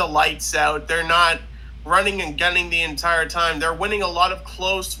shooting the lights out. They're not running and gunning the entire time. They're winning a lot of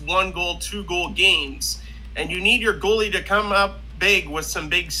close 1-goal, 2-goal games. And you need your goalie to come up big with some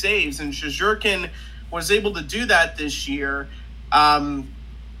big saves. And Shesterkin was able to do that this year.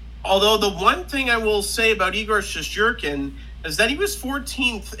 Although the one thing I will say about Igor Shesterkin is that he was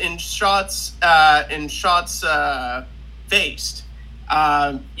 14th in shots faced.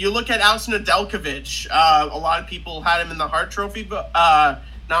 You look at Alex Nedeljkovic. A lot of people had him in the Hart Trophy,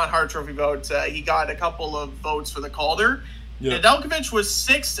 not Hart Trophy vote. He got a couple of votes for the Calder. Yep. Nedeljkovic was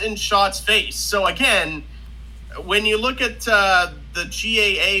 6th in shots faced. So again, when you look at the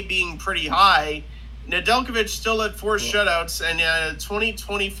GAA being pretty high, Nedeljkovic still had 4 shutouts and a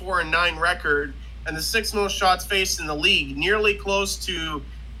 20-24-9 record, and the 6th most shots faced in the league, nearly close to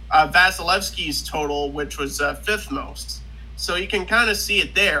Vasilevsky's total, which was 5th most. So you can kind of see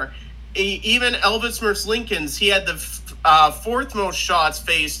it there. Even Elvis Merzlikins, he had the 4th most shots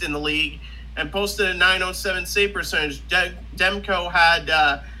faced in the league and posted a .907 save percentage. Demko had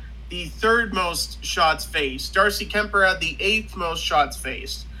the 3rd most shots faced. Darcy Kemper had the 8th most shots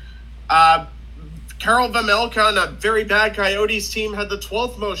faced. Karel Vejmelka on a very bad Coyotes team had the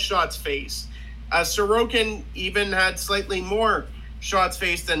 12th most shots faced. Sorokin even had slightly more shots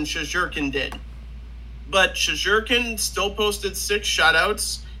faced than Shesterkin did. But Shesterkin still posted 6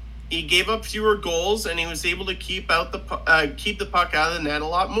 shutouts. He gave up fewer goals, and he was able to keep the puck out of the net a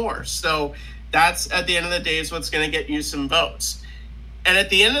lot more. So that's, at the end of the day, is what's going to get you some votes. And at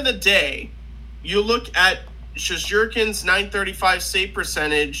the end of the day, you look at Shesterkin's .935 save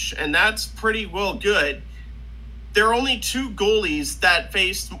percentage, and that's pretty well good. There are only 2 goalies that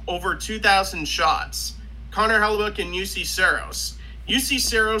faced over 2,000 shots, Connor Hellebuyck and UC Saros. UC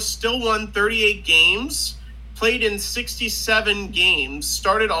Saros still won 38 games, played in 67 games,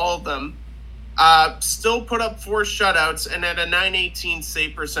 started all of them, still put up 4 shutouts, and had a .918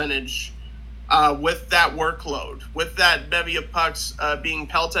 save percentage with that workload, with that bevy of pucks being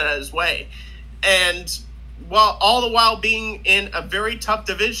pelted at his way. And all the while being in a very tough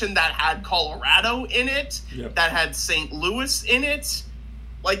division that had Colorado in it, yep, that had St. Louis in it.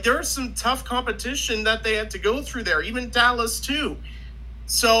 Like, there was some tough competition that they had to go through there, even Dallas too.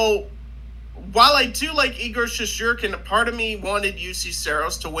 So while I do like Igor Shesterkin, a part of me wanted UC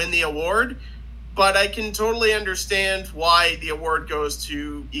Saros to win the award, but I can totally understand why the award goes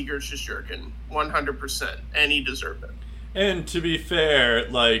to Igor Shesterkin 100%, and he deserved it. And to be fair,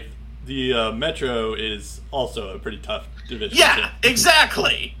 like, the Metro is also a pretty tough division. Yeah,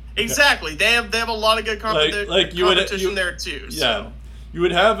 exactly. Exactly. They have a lot of good competition there too. Yeah, so. You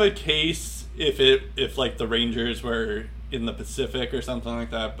would have a case if like the Rangers were in the Pacific or something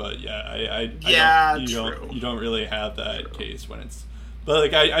like that. But yeah, you don't really have that case when it's.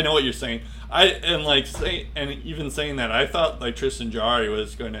 But like I know what you're saying. Even saying that, I thought like Tristan Jarry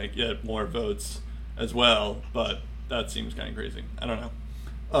was going to get more votes as well, but that seems kind of crazy. I don't know.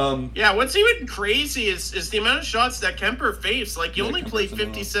 What's even crazy is the amount of shots that Kemper faced. Like, he only played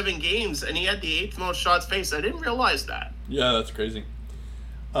 57 games, and he had the 8th most shots faced. I didn't realize that. Yeah, that's crazy.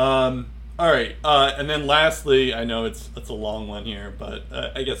 All right, and then lastly, I know it's a long one here, but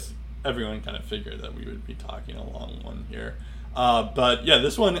I guess everyone kind of figured that we would be talking a long one here. But yeah,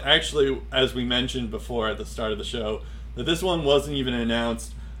 this one actually, as we mentioned before at the start of the show, that this one wasn't even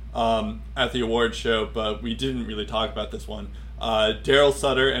announced at the awards show, but we didn't really talk about this one. Daryl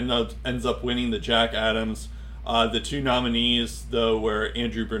Sutter ends up winning the Jack Adams. The 2 nominees, though, were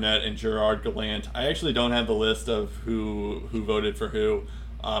Andrew Burnett and Gerard Gallant. I actually don't have the list of who voted for who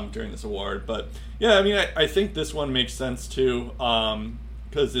during this award. But, yeah, I mean, I think this one makes sense, too,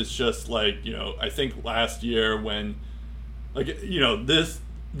 because it's just, like, I think last year when,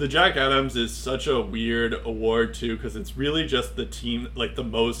 the Jack Adams is such a weird award, too, because it's really just the team, like, the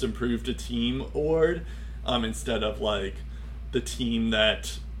most improved team award, instead of, like, the team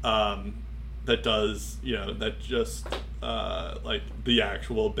that does, that just like the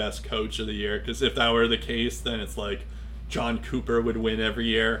actual best coach of the year. Because if that were the case, then it's like John Cooper would win every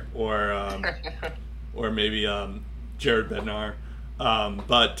year, or maybe Jared Bednar.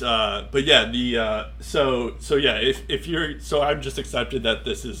 But yeah, if you're, so I've just accepted that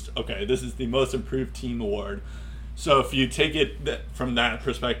this is the most improved team award. So if you take it from that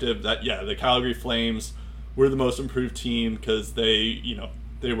perspective, that the Calgary Flames were the most improved team because they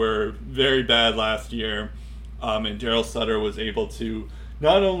were very bad last year. and Daryl Sutter was able to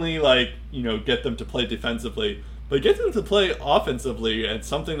not only get them to play defensively, but get them to play offensively, and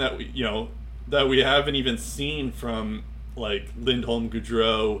something that we haven't even seen from Lindholm,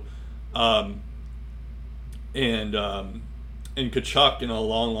 Gaudreau, and Tkachuk in a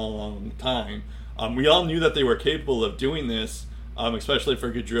long time. We all knew that they were capable of doing this, especially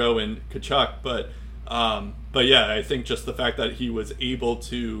for Gaudreau and Tkachuk, but yeah, I think just the fact that he was able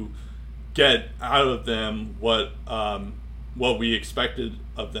to get out of them what we expected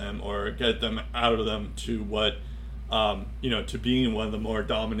of them, or get them out of them to what to being one of the more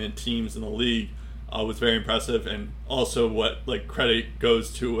dominant teams in the league, was very impressive. And also what credit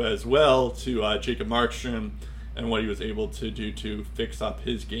goes to as well to Jacob Markstrom and what he was able to do to fix up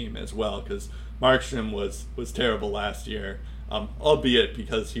his game as well, because Markstrom was terrible last year, albeit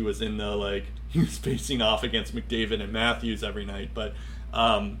because he was in the he was facing off against McDavid and Matthews every night, but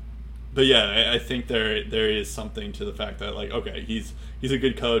yeah, I think there is something to the fact that okay, he's a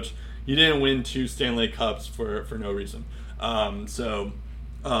good coach. He didn't win 2 Stanley Cups for no reason. So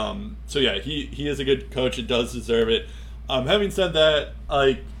yeah, he is a good coach. It does deserve it. Having said that,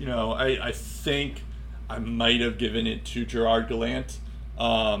 I think I might have given it to Gerard Gallant,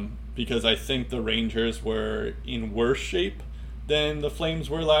 because I think the Rangers were in worse shape than the Flames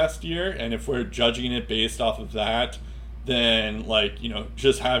were last year, and if we're judging it based off of that, then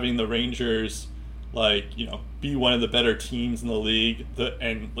just having the Rangers be one of the better teams in the league,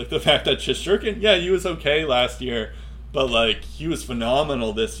 the fact that Shesterkin, yeah, he was okay last year, but he was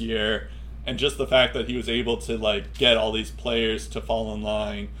phenomenal this year, and just the fact that he was able to get all these players to fall in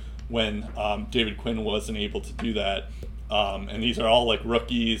line when David Quinn wasn't able to do that, and these are all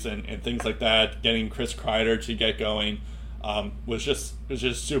rookies and things like that. Getting Chris Kreider to get going was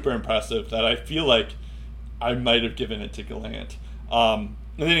just super impressive. That I feel I might have given it to Gallant.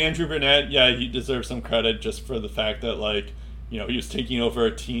 And then Andrew Burnett, yeah, he deserves some credit just for the fact that he was taking over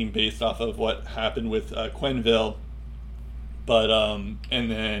a team based off of what happened with Quenneville. But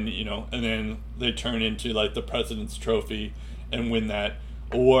and then they turn into the President's Trophy and win that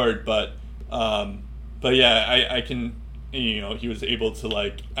award. But yeah, I can, he was able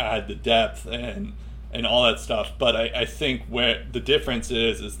to add the depth and all that stuff. But I think where the difference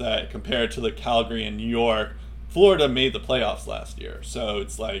is that compared to Calgary and New York, Florida made the playoffs last year, so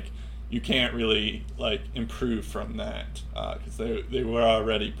it's you can't really improve from that, because they were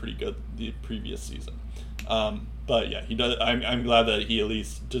already pretty good the previous season. But yeah, he does. I'm glad that he at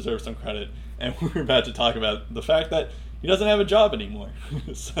least deserves some credit. And we're about to talk about the fact that he doesn't have a job anymore.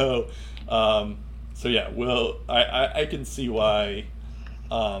 So yeah, I can see why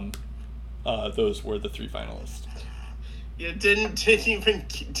those were the 3 finalists. Yeah, didn't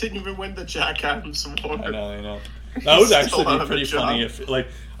even win the Jack Adams Award. I know. That would actually be pretty funny if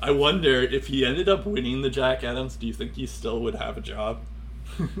I wonder if he ended up winning the Jack Adams. Do you think he still would have a job?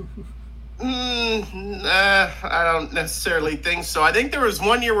 I don't necessarily think so. I think there was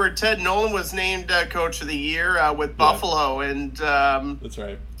one year where Ted Nolan was named Coach of the Year with Buffalo, and that's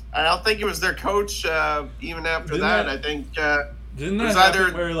right. I don't think he was their coach even after that. I think didn't that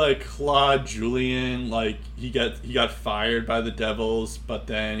happen where Claude Julien he got fired by the Devils, but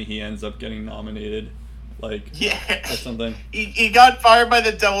then he ends up getting nominated? Yeah, or something. He got fired by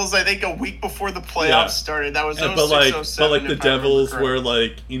the Devils, I think, a week before the playoffs started. That was 06, 07, but the Devils were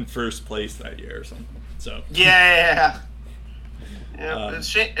in first place that year or something. So yeah.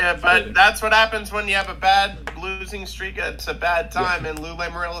 But that's what happens when you have a bad losing streak. It's a bad time, and Lou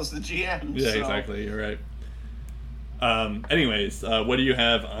Lamoriello is the GM. Yeah, exactly. You're right. Anyways, what do you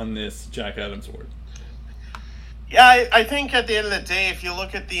have on this Jack Adams Award? Yeah, I think at the end of the day, if you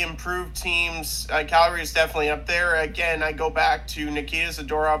look at the improved teams, Calgary is definitely up there. Again, I go back to Nikita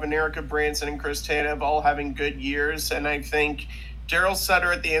Zadorov and Erica Branson and Chris Tanev all having good years, and I think Daryl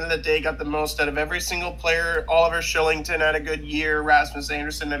Sutter at the end of the day got the most out of every single player. Oliver Shillington had a good year. Rasmus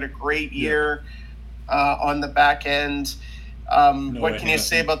Anderson had a great year on the back end. What can you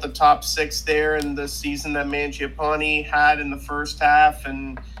say about the top 6 there and the season that Mangiapane had in the first half,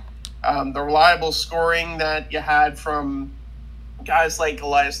 and the reliable scoring that you had from guys like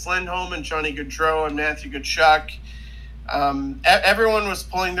Elias Lindholm and Johnny Gaudreau and Matthew Tkachuk. Everyone was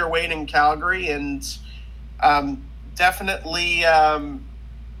pulling their weight in Calgary, and definitely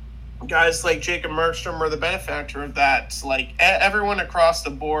guys like Jacob Markstrom were the benefactor of that. Everyone across the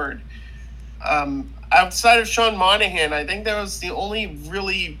board. Outside of Sean Monahan, I think that was the only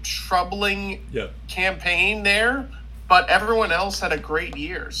really troubling campaign there. But everyone else had a great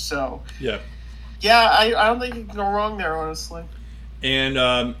year, so... Yeah, I don't think you can go wrong there, honestly.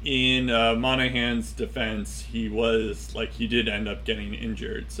 And in Monahan's defense, he did end up getting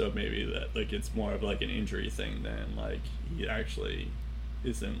injured, so maybe that like it's more of like an injury thing than like he actually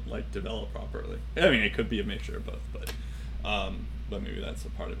isn't like developed properly. I mean, it could be a mixture of both, but maybe that's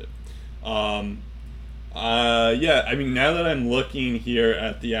a part of it. Yeah, I mean, now that I'm looking here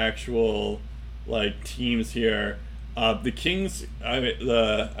at the actual like teams here, the Kings,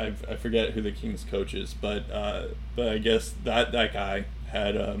 I forget who the Kings coach is, but I guess that guy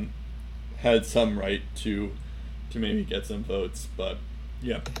had some right to maybe get some votes, but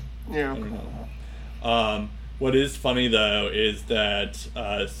yeah. I don't know. What is funny though is that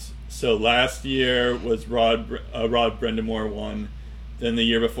so last year was Rod Brind'Amour won, then the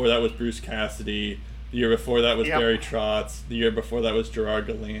year before that was Bruce Cassidy, the year before that was Barry Trotz, the year before that was Gerard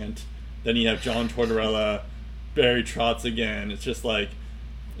Gallant, then you have John Tortorella, Barry Trotz again. It's just like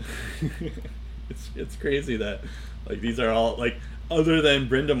it's crazy that like these are all like, other than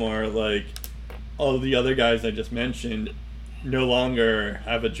Brind'Amour, like all the other guys I just mentioned no longer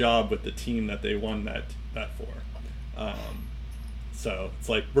have a job with the team that they won that for. So it's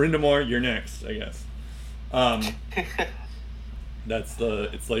like, Brind'Amour, you're next, I guess.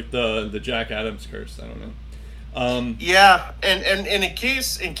 It's like the Jack Adams curse. I don't know. Yeah, and in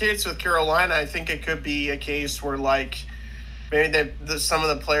case with Carolina, I think it could be a case where like maybe some of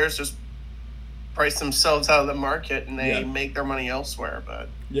the players just price themselves out of the market and they make their money elsewhere. But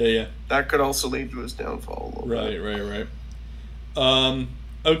that could also lead to his downfall a little bit. Right.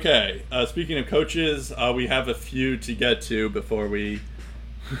 Okay. Speaking of coaches, we have a few to get to before we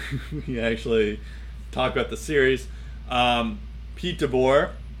we actually talk about the series. Pete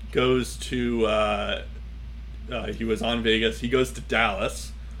DeBoer goes to. He was on Vegas. He goes to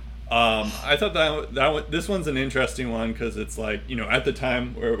Dallas. I thought that this one's an interesting one because it's like, at the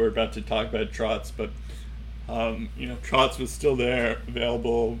time we're about to talk about Trotz, but Trotz was still there,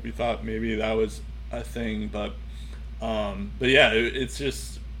 available. We thought maybe that was a thing, but yeah, it's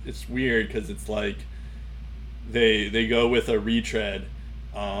weird because it's like they go with a retread,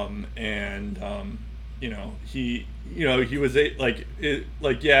 he was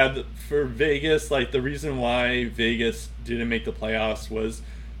for Vegas, like the reason why Vegas didn't make the playoffs was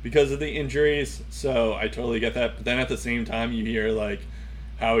because of the injuries. So I totally get that. But then at the same time, you hear like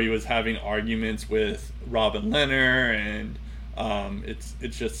how he was having arguments with Robin Lehner, and it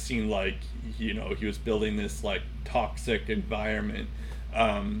just seemed like he was building this like toxic environment,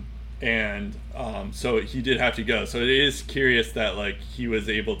 so he did have to go. So it is curious that like he was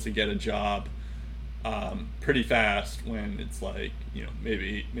able to get a job pretty fast when it's like,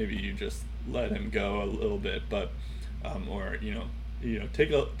 maybe you just let him go a little bit, but or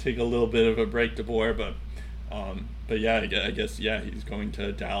take a little bit of a break, DeBoer, but yeah, I guess he's going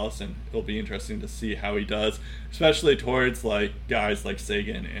to Dallas, and it'll be interesting to see how he does, especially towards like guys like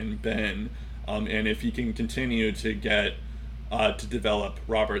Sagan and Ben, and if he can continue to get to develop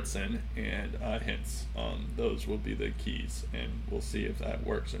Robertson and Hintz. Those will be the keys, and we'll see if that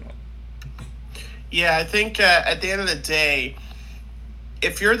works or not. Yeah, I think at the end of the day,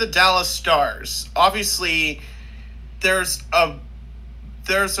 if you're the Dallas Stars, obviously there's a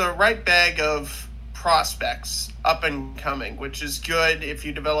right bag of prospects up and coming, which is good. If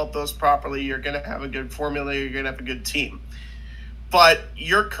you develop those properly, you're going to have a good formula, you're going to have a good team. But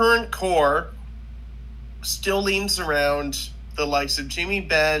your current core still leans around the likes of Jimmy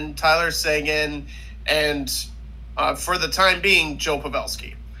Benn, Tyler Seguin, and for the time being, Joe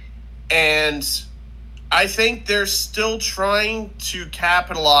Pavelski. And I think they're still trying to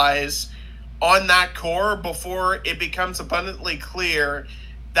capitalize on that core before it becomes abundantly clear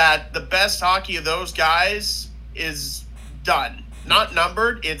that the best hockey of those guys is done. Not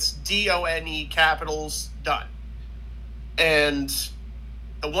numbered, it's DONE capitals done. And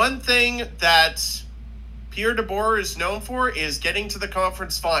the one thing that Pierre DeBoer is known for is getting to the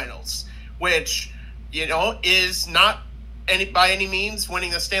conference finals, which, is not by any means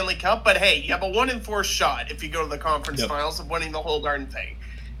winning the Stanley Cup, but hey, you have a 1-in-4 shot if you go to the conference finals of winning the whole darn thing.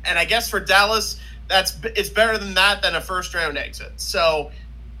 And I guess for Dallas, it's better than that than a first-round exit. So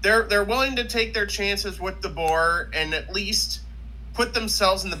they're willing to take their chances with DeBoer and at least put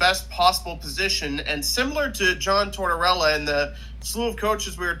themselves in the best possible position. And similar to John Tortorella and the slew of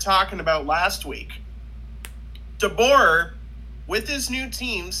coaches we were talking about last week, DeBoer, with his new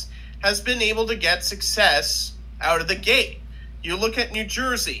teams, has been able to get success out of the gate. You look at New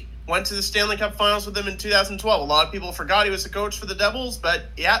Jersey, went to the Stanley Cup Finals with them in 2012. A lot of people forgot he was a coach for the Devils, but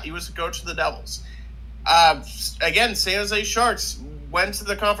yeah, he was a coach for the Devils. Again, San Jose Sharks went to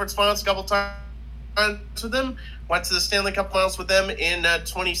the conference finals a couple times with them, went to the Stanley Cup Finals with them in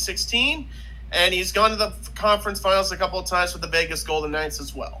 2016. and he's gone to the conference finals a couple of times with the Vegas Golden Knights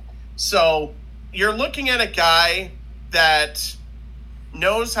as well. So you're looking at a guy that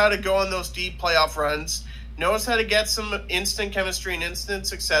knows how to go on those deep playoff runs, knows how to get some instant chemistry and instant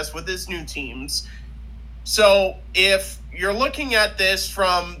success with his new teams. So if you're looking at this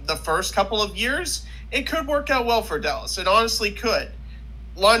from the first couple of years, it could work out well for Dallas. It honestly could.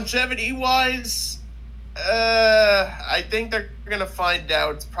 Longevity-wise, I think they're going to find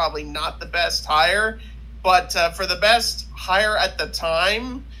out it's probably not the best hire. But for the best hire at the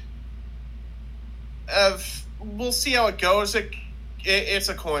time, we'll see how it goes. It's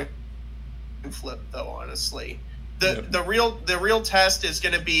a coin flip, though, honestly. The real test is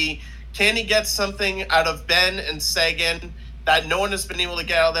going to be, can he get something out of Ben and Seguin that no one has been able to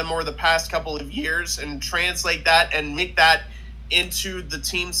get out of them over the past couple of years and translate that and make that into the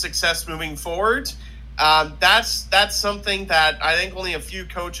team's success moving forward? That's something that I think only a few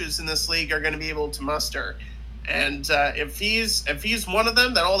coaches in this league are going to be able to muster. And if he's one of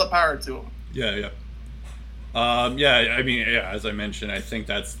them, then all the power to him. Yeah. As I mentioned, I think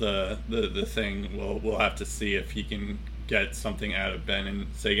that's the thing. We'll have to see if he can get something out of Ben and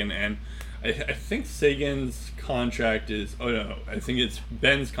Seguin. And I think Sagan's contract is. Oh no, I think it's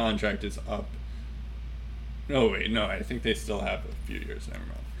Ben's contract is up. No, I think they still have a few years. Never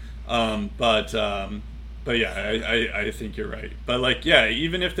mind. But yeah, I think you're right. But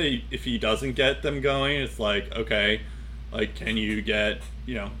even if he doesn't get them going, it's like, okay, like can you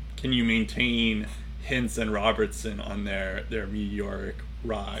maintain Hintz and Robertson on their meteoric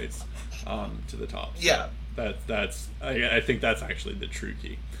rise to the top? So yeah, I think that's actually the true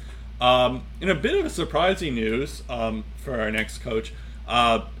key. In a bit of a surprising news for our next coach,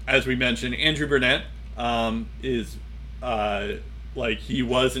 as we mentioned, Andrew Burnett is he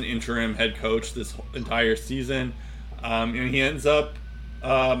was an interim head coach this entire season, and he ends up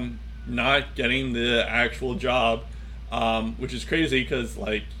not getting the actual job, which is crazy because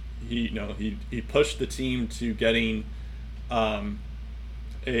he pushed the team to getting to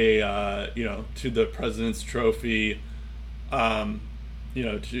the President's Trophy, to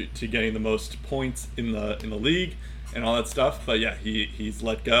getting the most points in the league and all that stuff. But yeah, he's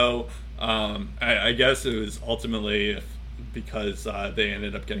let go. I guess it was ultimately because they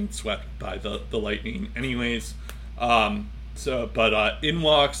ended up getting swept by the Lightning anyways. But in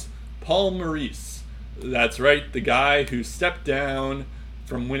walks Paul Maurice. That's right, the guy who stepped down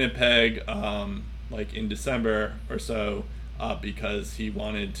from Winnipeg in December or so because he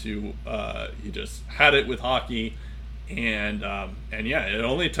wanted to he just had it with hockey, and it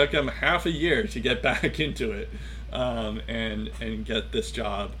only took him half a year to get back into it and get this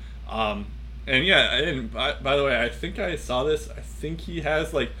job. And by the way, I think I saw this. I think he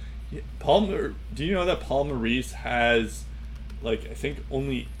has do you know that Paul Maurice has I think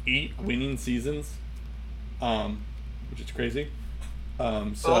only 8 winning seasons, which is crazy.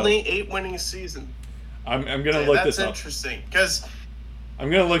 So only 8 winning seasons. I'm gonna look this up. That's interesting because I'm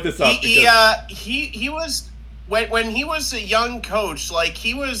gonna look this up. He was when he was a young coach. I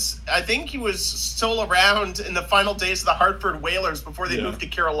think he was still around in the final days of the Hartford Whalers before they moved to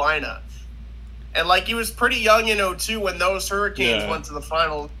Carolina, and he was pretty young in 2002 when those Hurricanes went to the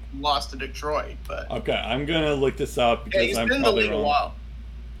final, and lost to Detroit. But okay, I'm gonna look this up because he's I'm been in probably the league wrong. a while.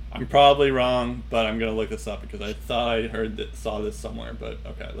 I'm probably wrong, but I'm gonna look this up because I thought I saw this somewhere. But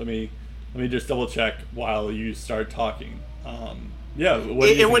okay, let me just double check while you start talking.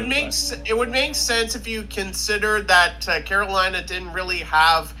 It would make sense if you consider that Carolina didn't really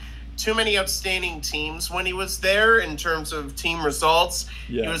have too many outstanding teams when he was there in terms of team results.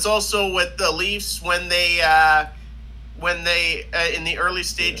 Yeah. He was also with the Leafs when they in the early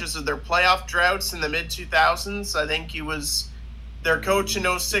stages of their playoff droughts in the mid 2000s. I think he was their coach in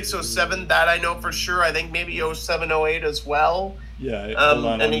 06-07, that I know for sure. I think maybe 07-08 as well. Yeah,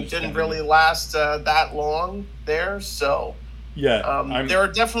 and he didn't really last that long there. So there are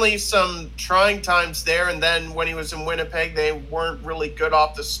definitely some trying times there. And then when he was in Winnipeg, they weren't really good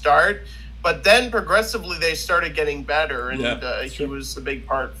off the start. But then progressively they started getting better, and he was a big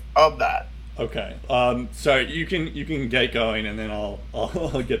part of that. Okay, so you can get going, and then I'll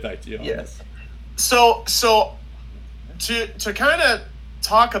get back to you on this. So to kind of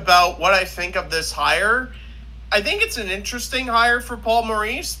talk about what I think of this hire, I think it's an interesting hire for Paul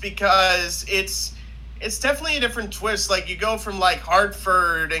Maurice because it's definitely a different twist. You go from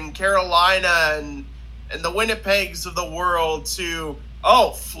Hartford and Carolina and the Winnipegs of the world to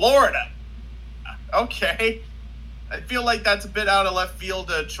Florida. Okay, I feel like that's a bit out of left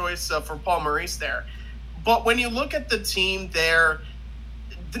field choice for Paul Maurice there. But when you look at the team there,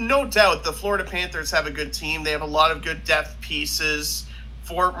 no doubt the Florida Panthers have a good team. They have a lot of good depth pieces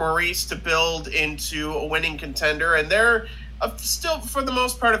for Maurice to build into a winning contender. And they're still, for the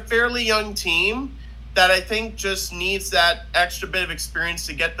most part, a fairly young team that I think just needs that extra bit of experience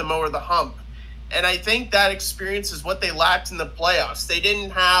to get them over the hump. And I think that experience is what they lacked in the playoffs. They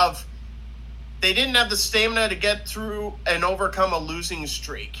didn't have the stamina to get through and overcome a losing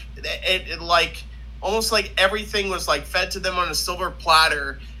streak. It like almost like everything was like fed to them on a silver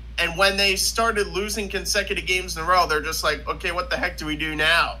platter. And when they started losing consecutive games in a row, they're just like, okay, what the heck do we do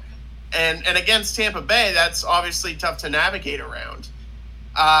now? And against Tampa Bay, that's obviously tough to navigate around.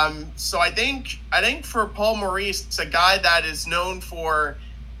 So I think for Paul Maurice, it's a guy that is known for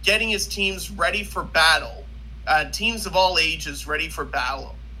getting his teams ready for battle, teams of all ages ready for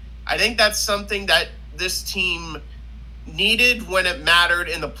battle. I think that's something that this team needed when it mattered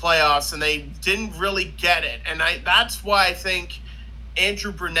in the playoffs, and they didn't really get it. And that's why I think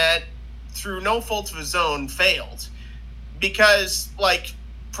Andrew Brunette, through no fault of his own, failed. Because, like,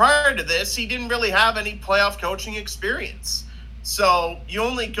 prior to this, he didn't really have any playoff coaching experience. So you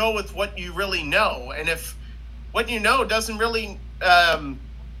only go with what you really know. And if what you know doesn't really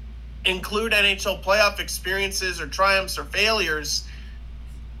include NHL playoff experiences or triumphs or failures,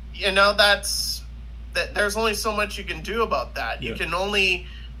 there's only so much you can do about that. Yeah. You can only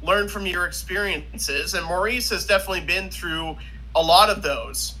learn from your experiences. And Maurice has definitely been through a lot of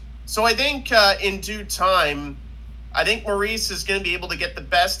those. So I think in due time, I think Maurice is going to be able to get the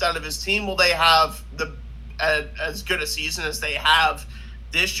best out of his team. Will they have as good a season as they have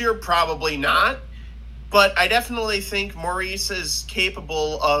this year? Probably not. But I definitely think Maurice is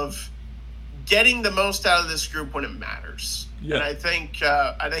capable of getting the most out of this group when it matters. Yeah. And I think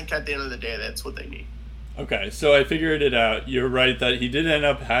at the end of the day, that's what they need. Okay, so I figured it out. You're right that he did end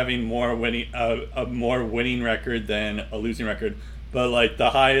up having a more winning record than a losing record. But like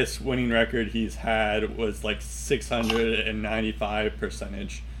the highest winning record he's had was like 695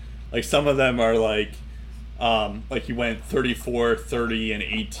 percentage. Like some of them are like he went 34, 30, and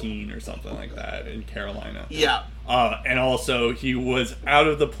 18 or something like that in Carolina. Yeah. And also he was out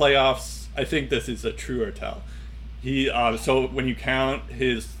of the playoffs. I think this is a true or tell. He so when you count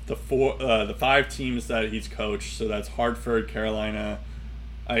the 5 teams that he's coached, so that's Hartford, Carolina.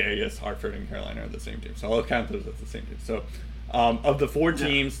 I guess Hartford and Carolina are the same team, so I'll count those as the same team. So of the 4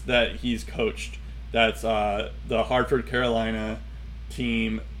 teams that he's coached, that's the Hartford, Carolina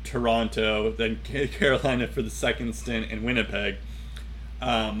team, Toronto, then Carolina for the second stint, and Winnipeg.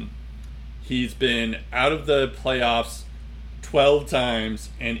 He's been out of the playoffs 12 times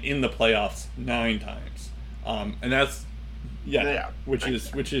and in the playoffs 9 times. And that's which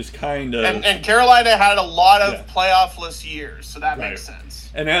is kind of and Carolina had a lot of playoff-less years, so that makes sense.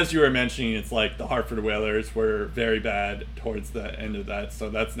 And as you were mentioning, it's like the Hartford Whalers were very bad towards the end of that, so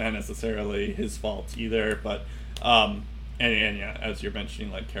that's not necessarily his fault either. But as you're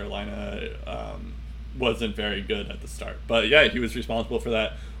mentioning, like Carolina wasn't very good at the start, but he was responsible for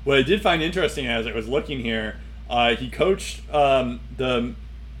that. What I did find interesting as I was looking here, he coached in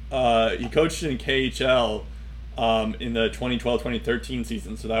KHL. In the 2012-2013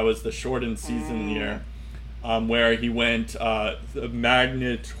 season, so that was the shortened season year, where he went the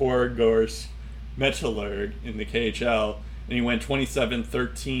Magnitogorsk Metallurg in the KHL, and he went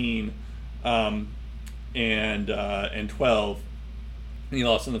 27-13 and 12, and he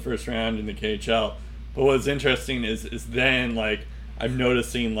lost in the first round in the KHL. But what's interesting is then like I'm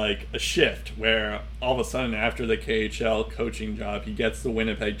noticing like a shift where all of a sudden after the KHL coaching job, he gets the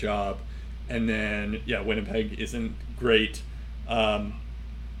Winnipeg job. And then, Winnipeg isn't great,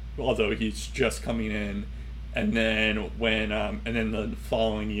 although he's just coming in. And then and then the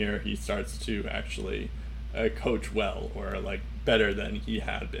following year he starts to actually coach well, or like better than he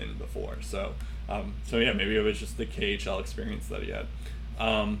had been before. So maybe it was just the KHL experience that he had.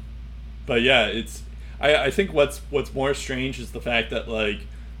 I think what's more strange is the fact that like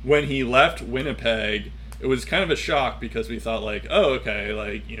when he left Winnipeg, it was kind of a shock because we thought like, oh, okay,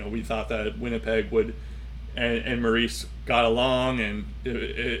 like, we thought that Winnipeg would and Maurice got along, and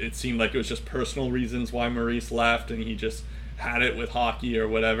it seemed like it was just personal reasons why Maurice left, and he just had it with hockey or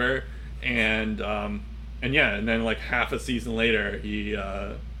whatever. And then like half a season later, he's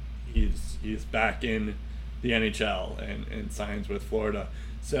back in the NHL and signs with Florida.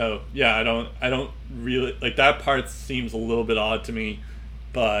 So I don't really like that part. Seems a little bit odd to me.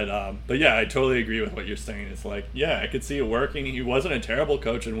 But I totally agree with what you're saying. It's like, I could see it working. He wasn't a terrible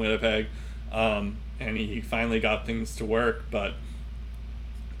coach in Winnipeg, and he finally got things to work. But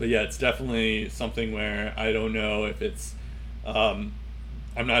it's definitely something where I don't know if it's, I'm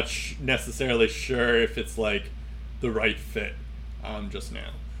not necessarily sure if it's like the right fit just now.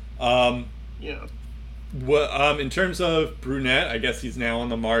 In terms of Brunette, I guess he's now on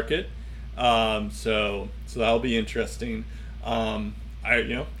the market. So that'll be interesting. I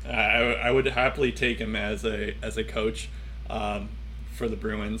would happily take him as a coach for the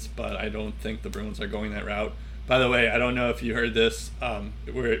Bruins, but I don't think the Bruins are going that route. By the way, I don't know if you heard this.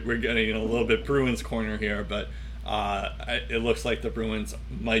 We're getting a little bit Bruins corner here, but it looks like the Bruins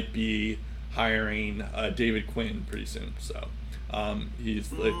might be hiring David Quinn pretty soon. So he's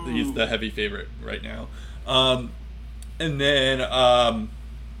the heavy favorite right now. And then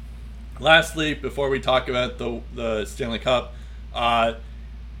lastly, before we talk about the Stanley Cup,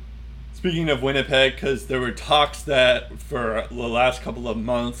 speaking of Winnipeg, because there were talks that for the last couple of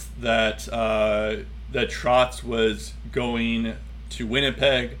months that Trotz was going to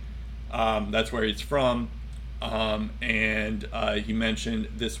Winnipeg. That's where he's from. And he mentioned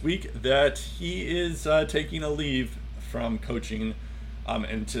this week that he is taking a leave from coaching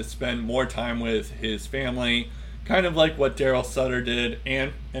and to spend more time with his family, kind of like what Daryl Sutter did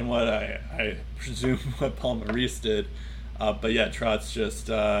and what I presume what Paul Maurice did. But yeah, Trotz just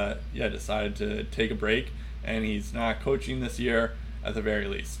decided to take a break, and he's not coaching this year at the very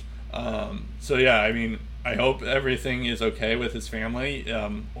least. So yeah, I mean, I hope everything is okay with his family,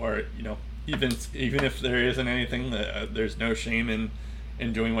 or even if there isn't anything, there's no shame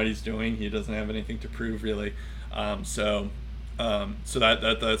in doing what he's doing. He doesn't have anything to prove really. So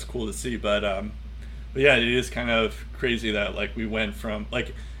that's cool to see. But yeah, it is kind of crazy that we went from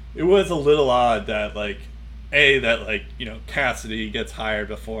it was a little odd that Cassidy gets hired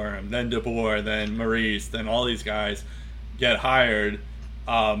before him, then DeBoer, then Maurice, then all these guys get hired,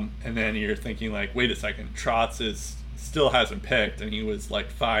 and then you're thinking wait a second, Trotz still hasn't picked, and he was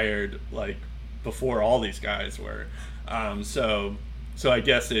fired before all these guys were. So I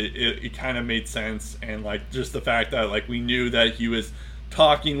guess it kind of made sense, and just the fact that we knew that he was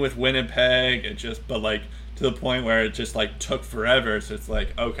talking with Winnipeg, but to the point where it just took forever. So it's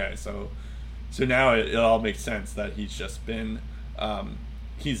okay, so now it all makes sense that he's just been,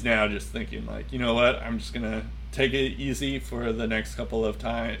 he's now just thinking you know what, I'm just gonna take it easy for the next couple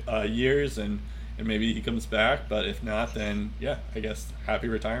of years, and maybe he comes back. But if not, then yeah, I guess happy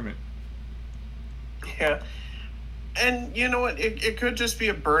retirement. Yeah. And you know what? It could just be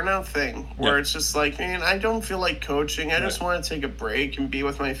a burnout thing where it's just man, I don't feel like coaching. I just want to take a break and be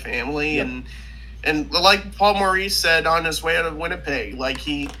with my family. And like Paul Maurice said on his way out of Winnipeg,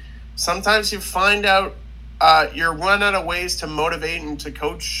 sometimes you find out you're run out of ways to motivate and to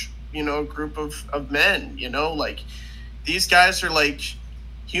coach, a group of men. These guys are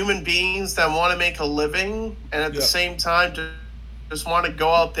human beings that want to make a living, and at the same time just want to go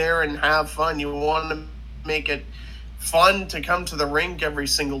out there and have fun. You want to make it fun to come to the rink every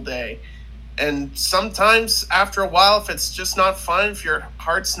single day. And sometimes after a while, if it's just not fun, if your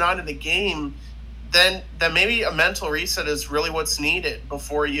heart's not in the game, then maybe a mental reset is really what's needed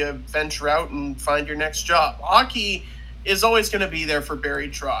before you venture out and find your next job. Hockey is always going to be there for Barry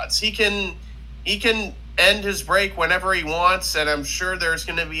Trotz. He can end his break whenever he wants, and I'm sure there's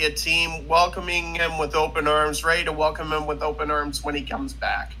going to be a team welcoming him with open arms, ready to welcome him with open arms when he comes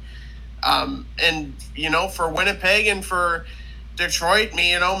back. And for Winnipeg and for Detroit,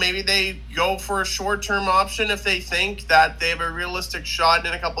 maybe they go for a short-term option if they think that they have a realistic shot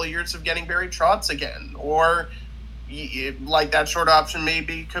in a couple of years of getting Barry Trotz again, or that short option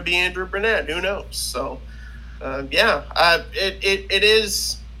could be Andrew Brunette. Who knows? So it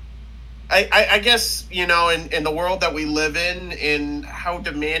is. I guess in the world that we live in how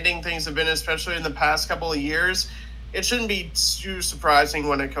demanding things have been, especially in the past couple of years, it shouldn't be too surprising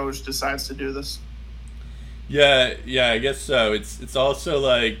when a coach decides to do this. Yeah, I guess so. It's also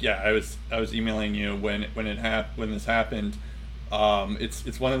I was emailing you when this happened.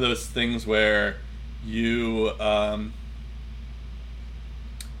 It's one of those things where you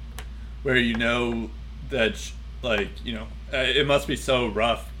that it must be so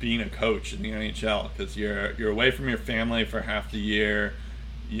rough being a coach in the NHL because you're away from your family for half the year.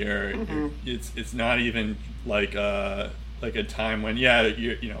 It's not even a time when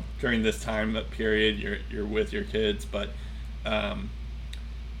during this time period you're with your kids, but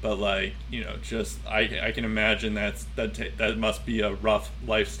just I can imagine that must be a rough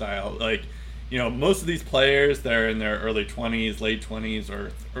lifestyle. Most of these players, they're in their early 20s, late 20s,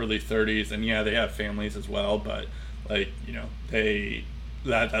 or early 30s, and they have families as well, but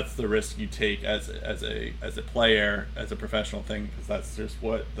that's the risk you take as a player, as a professional thing, because that's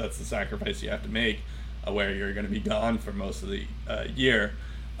the sacrifice you have to make, where you're going to be gone for most of the year.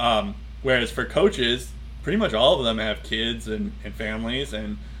 Whereas for coaches, pretty much all of them have kids and families,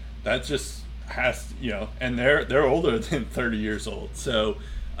 and that just has and they're older than 30 years old. So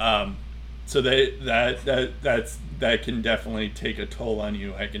so that can definitely take a toll on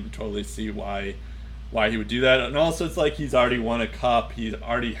you. I can totally see why he would do that. And also, it's like he's already won a cup. He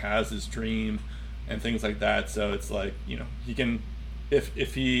already has his dream and things like that. So it's like, he can,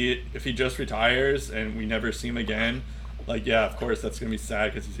 if he just retires and we never see him again, like, yeah, of course that's gonna be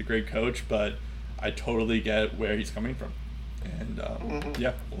sad because he's a great coach. But I totally get where he's coming from, and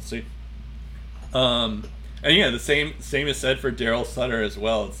yeah, we'll see. And yeah, the same is said for Daryl Sutter as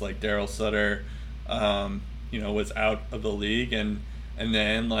well. It's like Daryl Sutter, was out of the league, and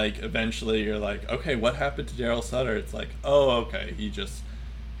then like eventually you're like, okay, what happened to Daryl Sutter? It's like, oh, okay, he just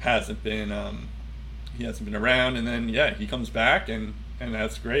hasn't been around, and then yeah, he comes back, and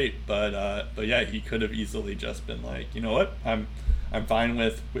that's great. But yeah, he could have easily just been like, you know what, I'm fine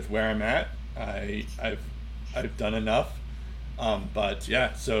with where I'm at. I've done enough. But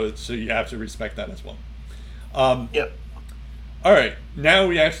yeah, so you have to respect that as well. Yep. All right, now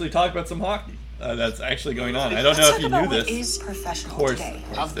we actually talk about some hockey that's actually going on. I don't know if you knew this. Is professional of course, today.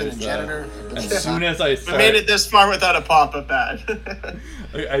 I've been a janitor. As soon as I We made it this far without a pop-up ad.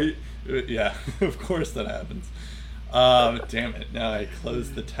 yeah, of course that happens. Damn it! Now I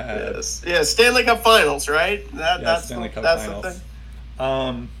closed the tab. Yes. Yeah, Stanley Cup Finals, right? That's Stanley Cup that's Finals. the thing.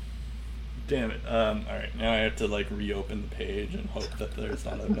 Damn it. All right, now I have to like reopen the page and hope that there's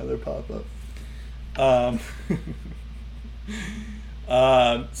not another pop-up.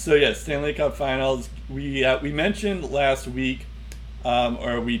 So yeah, Stanley Cup Finals. We mentioned last week,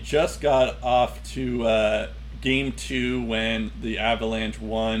 or we just got off to Game 2 when the Avalanche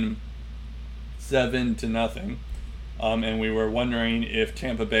won 7-0, and we were wondering if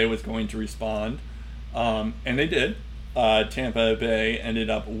Tampa Bay was going to respond, and they did. Tampa Bay ended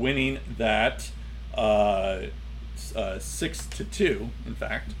up winning that 6-2, in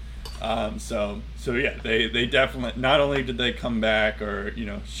fact. So yeah, they definitely, not only did they come back or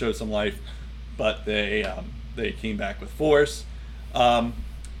show some life, but they came back with force. And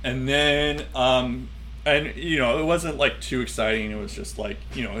then it wasn't like too exciting. It was just like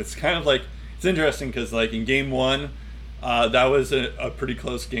it's kind of like, it's interesting because like in Game 1. That was a pretty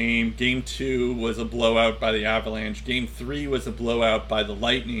close game. Game 2 was a blowout by the Avalanche. Game 3 was a blowout by the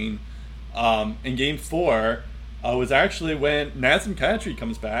Lightning. And Game 4 was actually when Nazem Kadri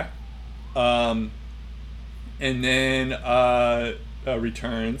comes back, and then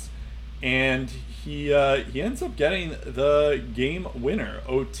returns, and he ends up getting the game winner,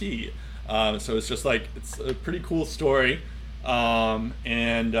 OT. So it's just like, it's a pretty cool story,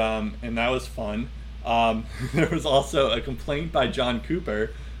 and that was fun. There was also a complaint by John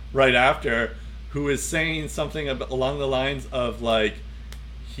Cooper right after, who is saying something along the lines of like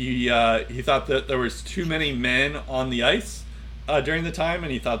he thought that there was too many men on the ice during the time,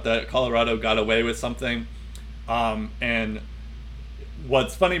 and he thought that Colorado got away with something. And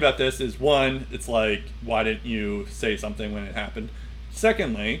what's funny about this is, one, it's like, why didn't you say something when it happened?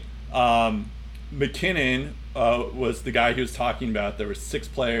 Secondly, McKinnon was the guy who was talking about there were 6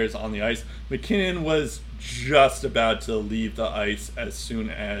 players on the ice. McKinnon was just about to leave the ice as soon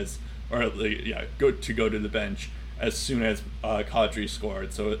as, or go to the bench as soon as Kadri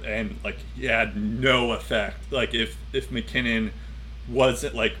scored. So, and like, he had no effect. Like if McKinnon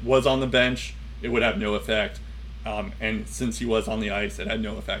was on the bench, it would have no effect. And since he was on the ice, it had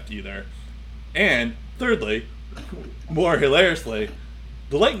no effect either. And thirdly, more hilariously,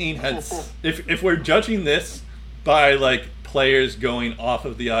 the Lightning had, if we're judging this by like players going off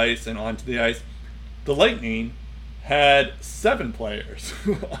of the ice and onto the ice, the Lightning had 7 players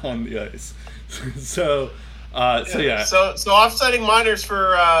on the ice. So yeah. So offsetting minors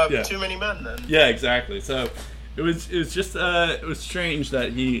for too many men then. Yeah, exactly. So it was just it was strange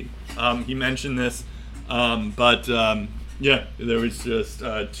that he mentioned this, but yeah, there was just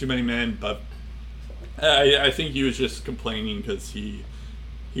too many men. But I think he was just complaining because he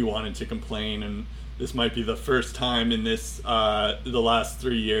wanted to complain, and this might be the first time in this the last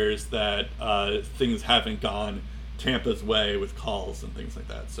 3 years that things haven't gone Tampa's way with calls and things like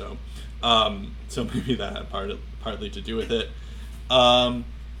that. So maybe that had partly to do with it. And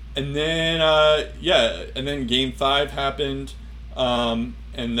then Game 5 happened, and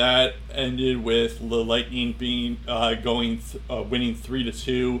that ended with the Lightning being winning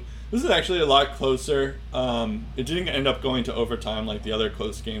 3-2. This is actually a lot closer. It didn't end up going to overtime like the other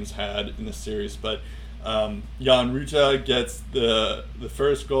close games had in the series, but Jan Rutta gets the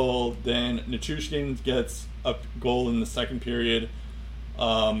first goal, then Nichushkin gets a goal in the second period,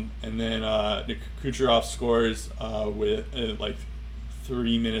 and then Kucherov scores with like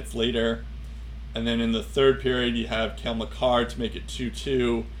 3 minutes later, and then in the third period you have Cale Makar to make it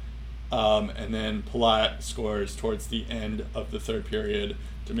 2-2, and then Palat scores towards the end of the third period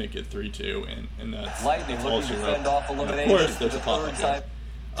to make it 3-2, and that's all she wrote. Of course, there's a pop-up there.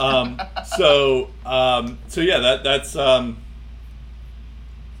 So yeah, that's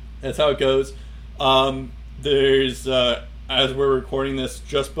how it goes. There's as we're recording this,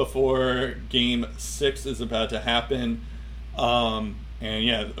 just before Game 6 is about to happen, and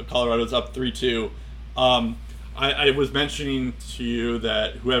yeah, Colorado's up 3-2. I was mentioning to you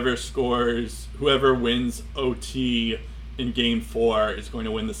that whoever wins OT in Game 4 is going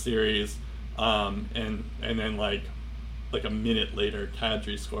to win the series, and then like a minute later,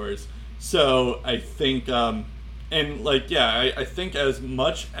 Kadri scores. So I think, I think as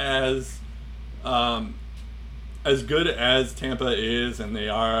much as good as Tampa is, and they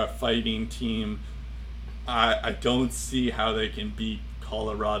are a fighting team, I don't see how they can beat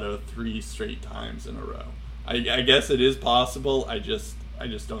Colorado 3 straight times in a row. I guess it is possible. I just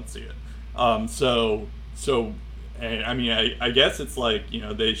don't see it. And I mean, I guess it's like,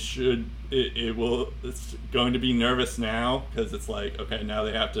 they should. It's going to be nervous now because it's like, okay, now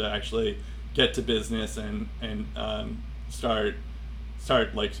they have to actually get to business and start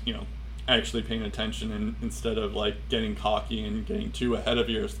like, actually paying attention, and instead of like getting cocky and getting too ahead of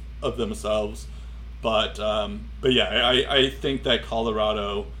themselves. But yeah, I think that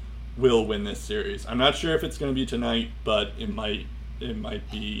Colorado will win this series. I'm not sure if it's going to be tonight, but it might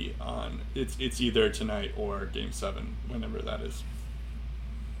be on. It's either tonight or Game 7, whenever that is.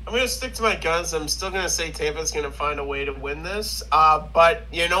 I'm going to stick to my guns. I'm still going to say Tampa's going to find a way to win this. But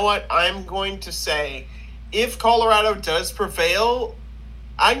you know what? I'm going to say, if Colorado does prevail,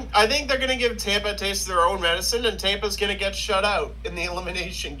 I think they're going to give Tampa a taste of their own medicine, and Tampa's going to get shut out in the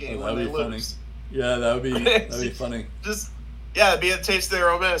elimination game when they lose. Yeah, that'd be funny. It'd be a taste of their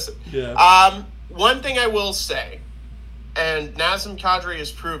own medicine. Yeah. One thing I will say, and Nazem Kadri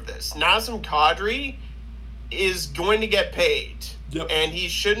has proved this. Nazem Kadri is going to get paid. Yep. And he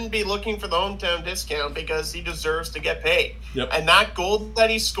shouldn't be looking for the hometown discount because he deserves to get paid. Yep. And that goal that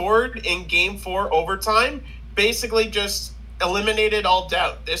he scored in Game 4 overtime basically just eliminated all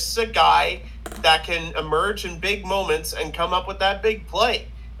doubt. This is a guy that can emerge in big moments and come up with that big play.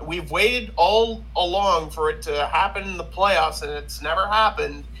 We've waited all along for it to happen in the playoffs, and it's never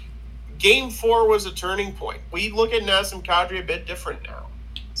happened. Game 4 was a turning point. We look at Nazem Kadri a bit different now.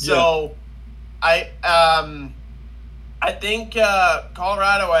 So, yeah. I think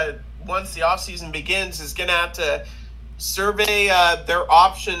Colorado, once the offseason begins, is going to have to survey their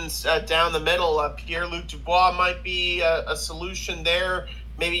options down the middle. Pierre-Luc Dubois might be a solution there.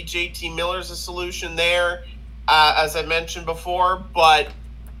 Maybe JT Miller's a solution there, as I mentioned before. But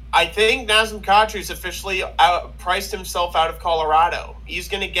I think Nazem Kadri's officially priced himself out of Colorado. He's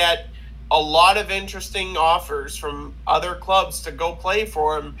going to get a lot of interesting offers from other clubs to go play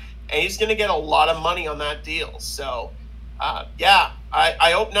for him, and he's going to get a lot of money on that deal. So, I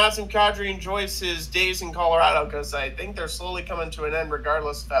hope Nazem Kadri enjoys his days in Colorado, because I think they're slowly coming to an end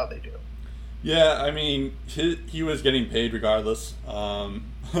regardless of how they do. Yeah, I mean, he was getting paid regardless,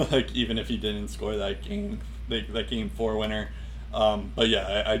 like even if he didn't score that Game 4 winner. But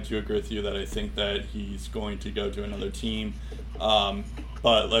yeah, I do agree with you that I think that he's going to go to another team.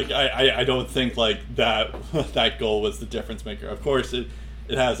 But like I don't think like that goal was the difference maker. Of course it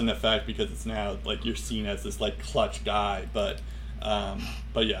has an effect because it's now like you're seen as this like clutch guy, but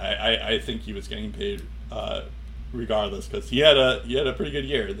yeah, I think he was getting paid regardless, because he had a pretty good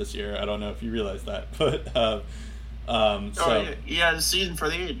year this year. I don't know if you realize that, but he had a season for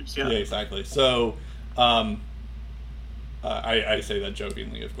the ages. Yeah, exactly. So I say that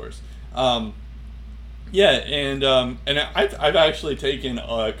jokingly, of course. Yeah, and I've actually taken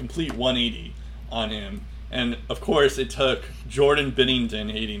a complete 180 on him, and of course it took Jordan Binnington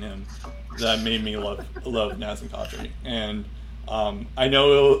hating him that made me love Nazem Kadri. And I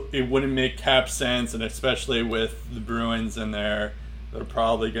know it wouldn't make cap sense, and especially with the Bruins, and they're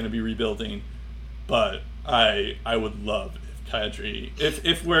probably going to be rebuilding. But I would love if Kadri, if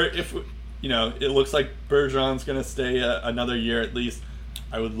it looks like Bergeron's going to stay another year at least,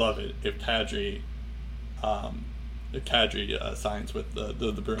 I would love it if Kadri signs with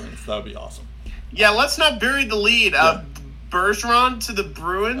the Bruins. That would be awesome. Yeah, let's not bury the lead. Bergeron to the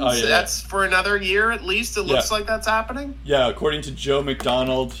Bruins, Oh, yeah. That's for another year at least. It looks like that's happening. Yeah, according to Joe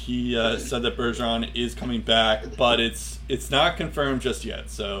McDonald, he said that Bergeron is coming back, but it's not confirmed just yet,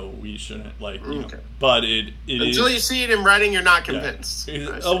 so we shouldn't but it until is, you see it in writing, you're not convinced.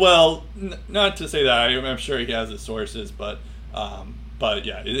 Yeah. Not to say that. I'm sure he has his sources, but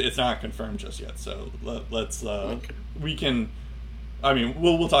yeah, it's not confirmed just yet. So let's we can. I mean,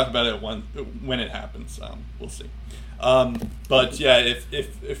 we'll talk about it when it happens. We'll see. But yeah,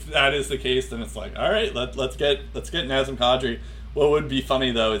 if that is the case, then it's like, all right, let's get Nazem Kadri. What would be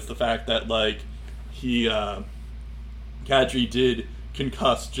funny though is the fact that like Kadri did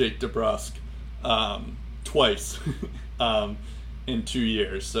concuss Jake DeBrusk twice in 2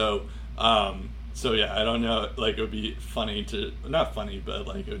 years. So yeah, I don't know. Like it would be funny not funny, but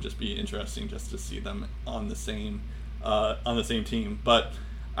like it would just be interesting just to see them on the same team. But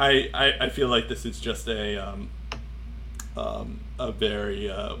I feel like this is just a very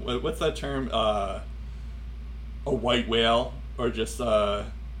what's that term? A white whale, or just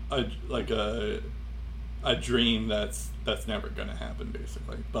a dream that's never gonna happen,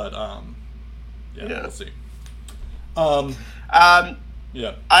 basically. But yeah, we'll see.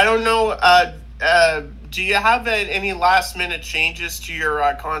 Yeah. I don't know. Do you have any last minute changes to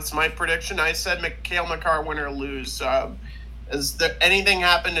your Conn Smythe prediction? I said Cale Makar win or lose. Is there anything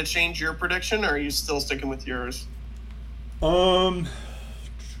happen to change your prediction, or are you still sticking with yours? I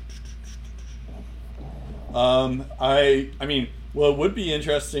mean, what would be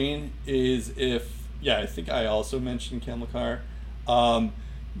interesting is if, I think I also mentioned Cale Makar.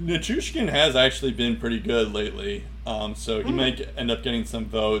 Nichushkin has actually been pretty good lately, so he might end up getting some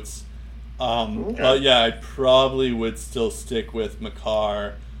votes. Okay. But yeah, I probably would still stick with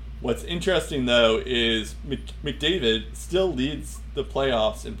Makar. What's interesting though is McDavid still leads the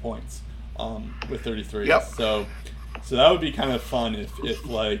playoffs in points, with 33. Yep. So that would be kind of fun if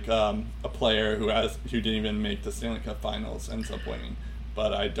like a player who didn't even make the Stanley Cup Finals ends up winning.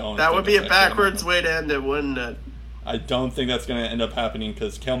 But I don't. That would be a backwards way to end it, wouldn't it? I don't think that's going to end up happening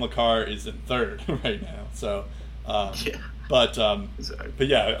because Cale Makar is in third right now. So, yeah. But Exactly. But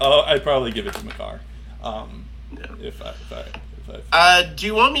yeah, I'd probably give it to Makar. If I do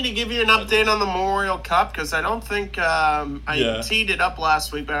you want me to give you an update on the Memorial Cup? Because I don't think I teed it up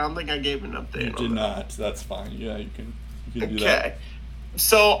last week, but I don't think I gave an update. You did not. That's fine. Yeah, you can do that. Okay.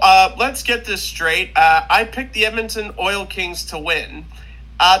 So let's get this straight. I picked the Edmonton Oil Kings to win.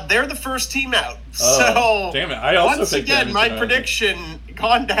 They're the first team out. Oh, so damn it. I also once picked again, my Edmonton prediction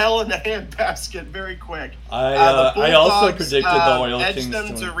gone to hell in the handbasket very quick. I also predicted the Oil edged Kings them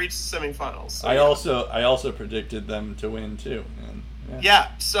to to reach the semifinals. So, I also predicted them to win too. Yeah,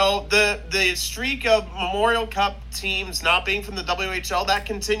 so the streak of Memorial Cup teams not being from the WHL, that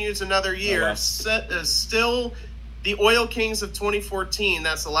continues another year. Oh, wow. Still the Oil Kings of 2014,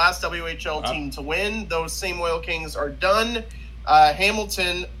 that's the last WHL team to win. Those same Oil Kings are done.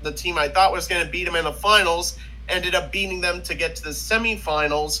 Hamilton, the team I thought was going to beat them in the finals, ended up beating them to get to the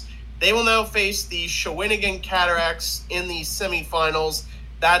semifinals. They will now face the Shawinigan Cataracts in the semifinals.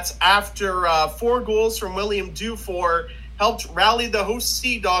 That's after 4 goals from William Dufour helped rally the host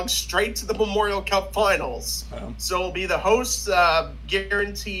Sea Dogs straight to the Memorial Cup finals. Wow. So it'll be the hosts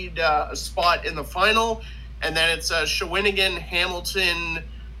guaranteed a spot in the final, and then it's Shawinigan, Hamilton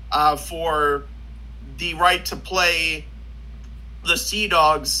for the right to play the Sea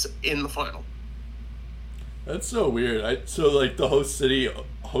Dogs in the final. That's so weird. So like the host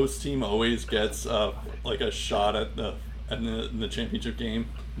team always gets like a shot at the championship game,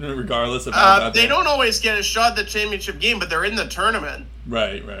 regardless of how bad they don't always get a shot at the championship game, but they're in the tournament.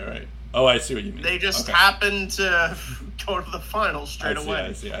 Right. Oh, I see what you mean. They just happen to go to the final straight away.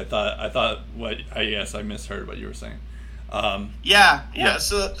 I see. I thought I misheard what you were saying. Yeah.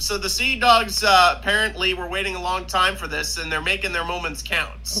 So the Sea Dogs apparently were waiting a long time for this, and they're making their moments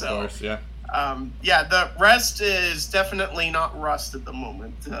count. So, of course, yeah. The rest is definitely not rust at the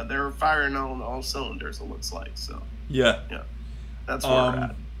moment. They're firing on all cylinders, it looks like. So yeah, that's where we're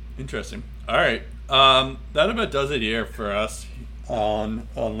at. Interesting. All right, that about does it here for us on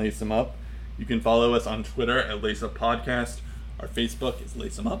Lace 'Em Up. You can follow us on Twitter at Lace Up Podcast. Our Facebook is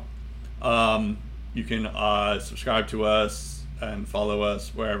Lace 'Em Up. You can subscribe to us and follow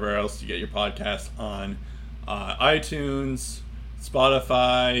us wherever else you get your podcasts on iTunes,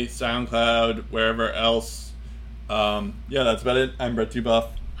 Spotify, SoundCloud, wherever else. That's about it. I'm Brett Dubuff.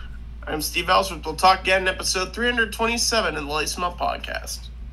 I'm Steve Ellsworth. We'll talk again in episode 327 in the Lace 'Em Up Podcast.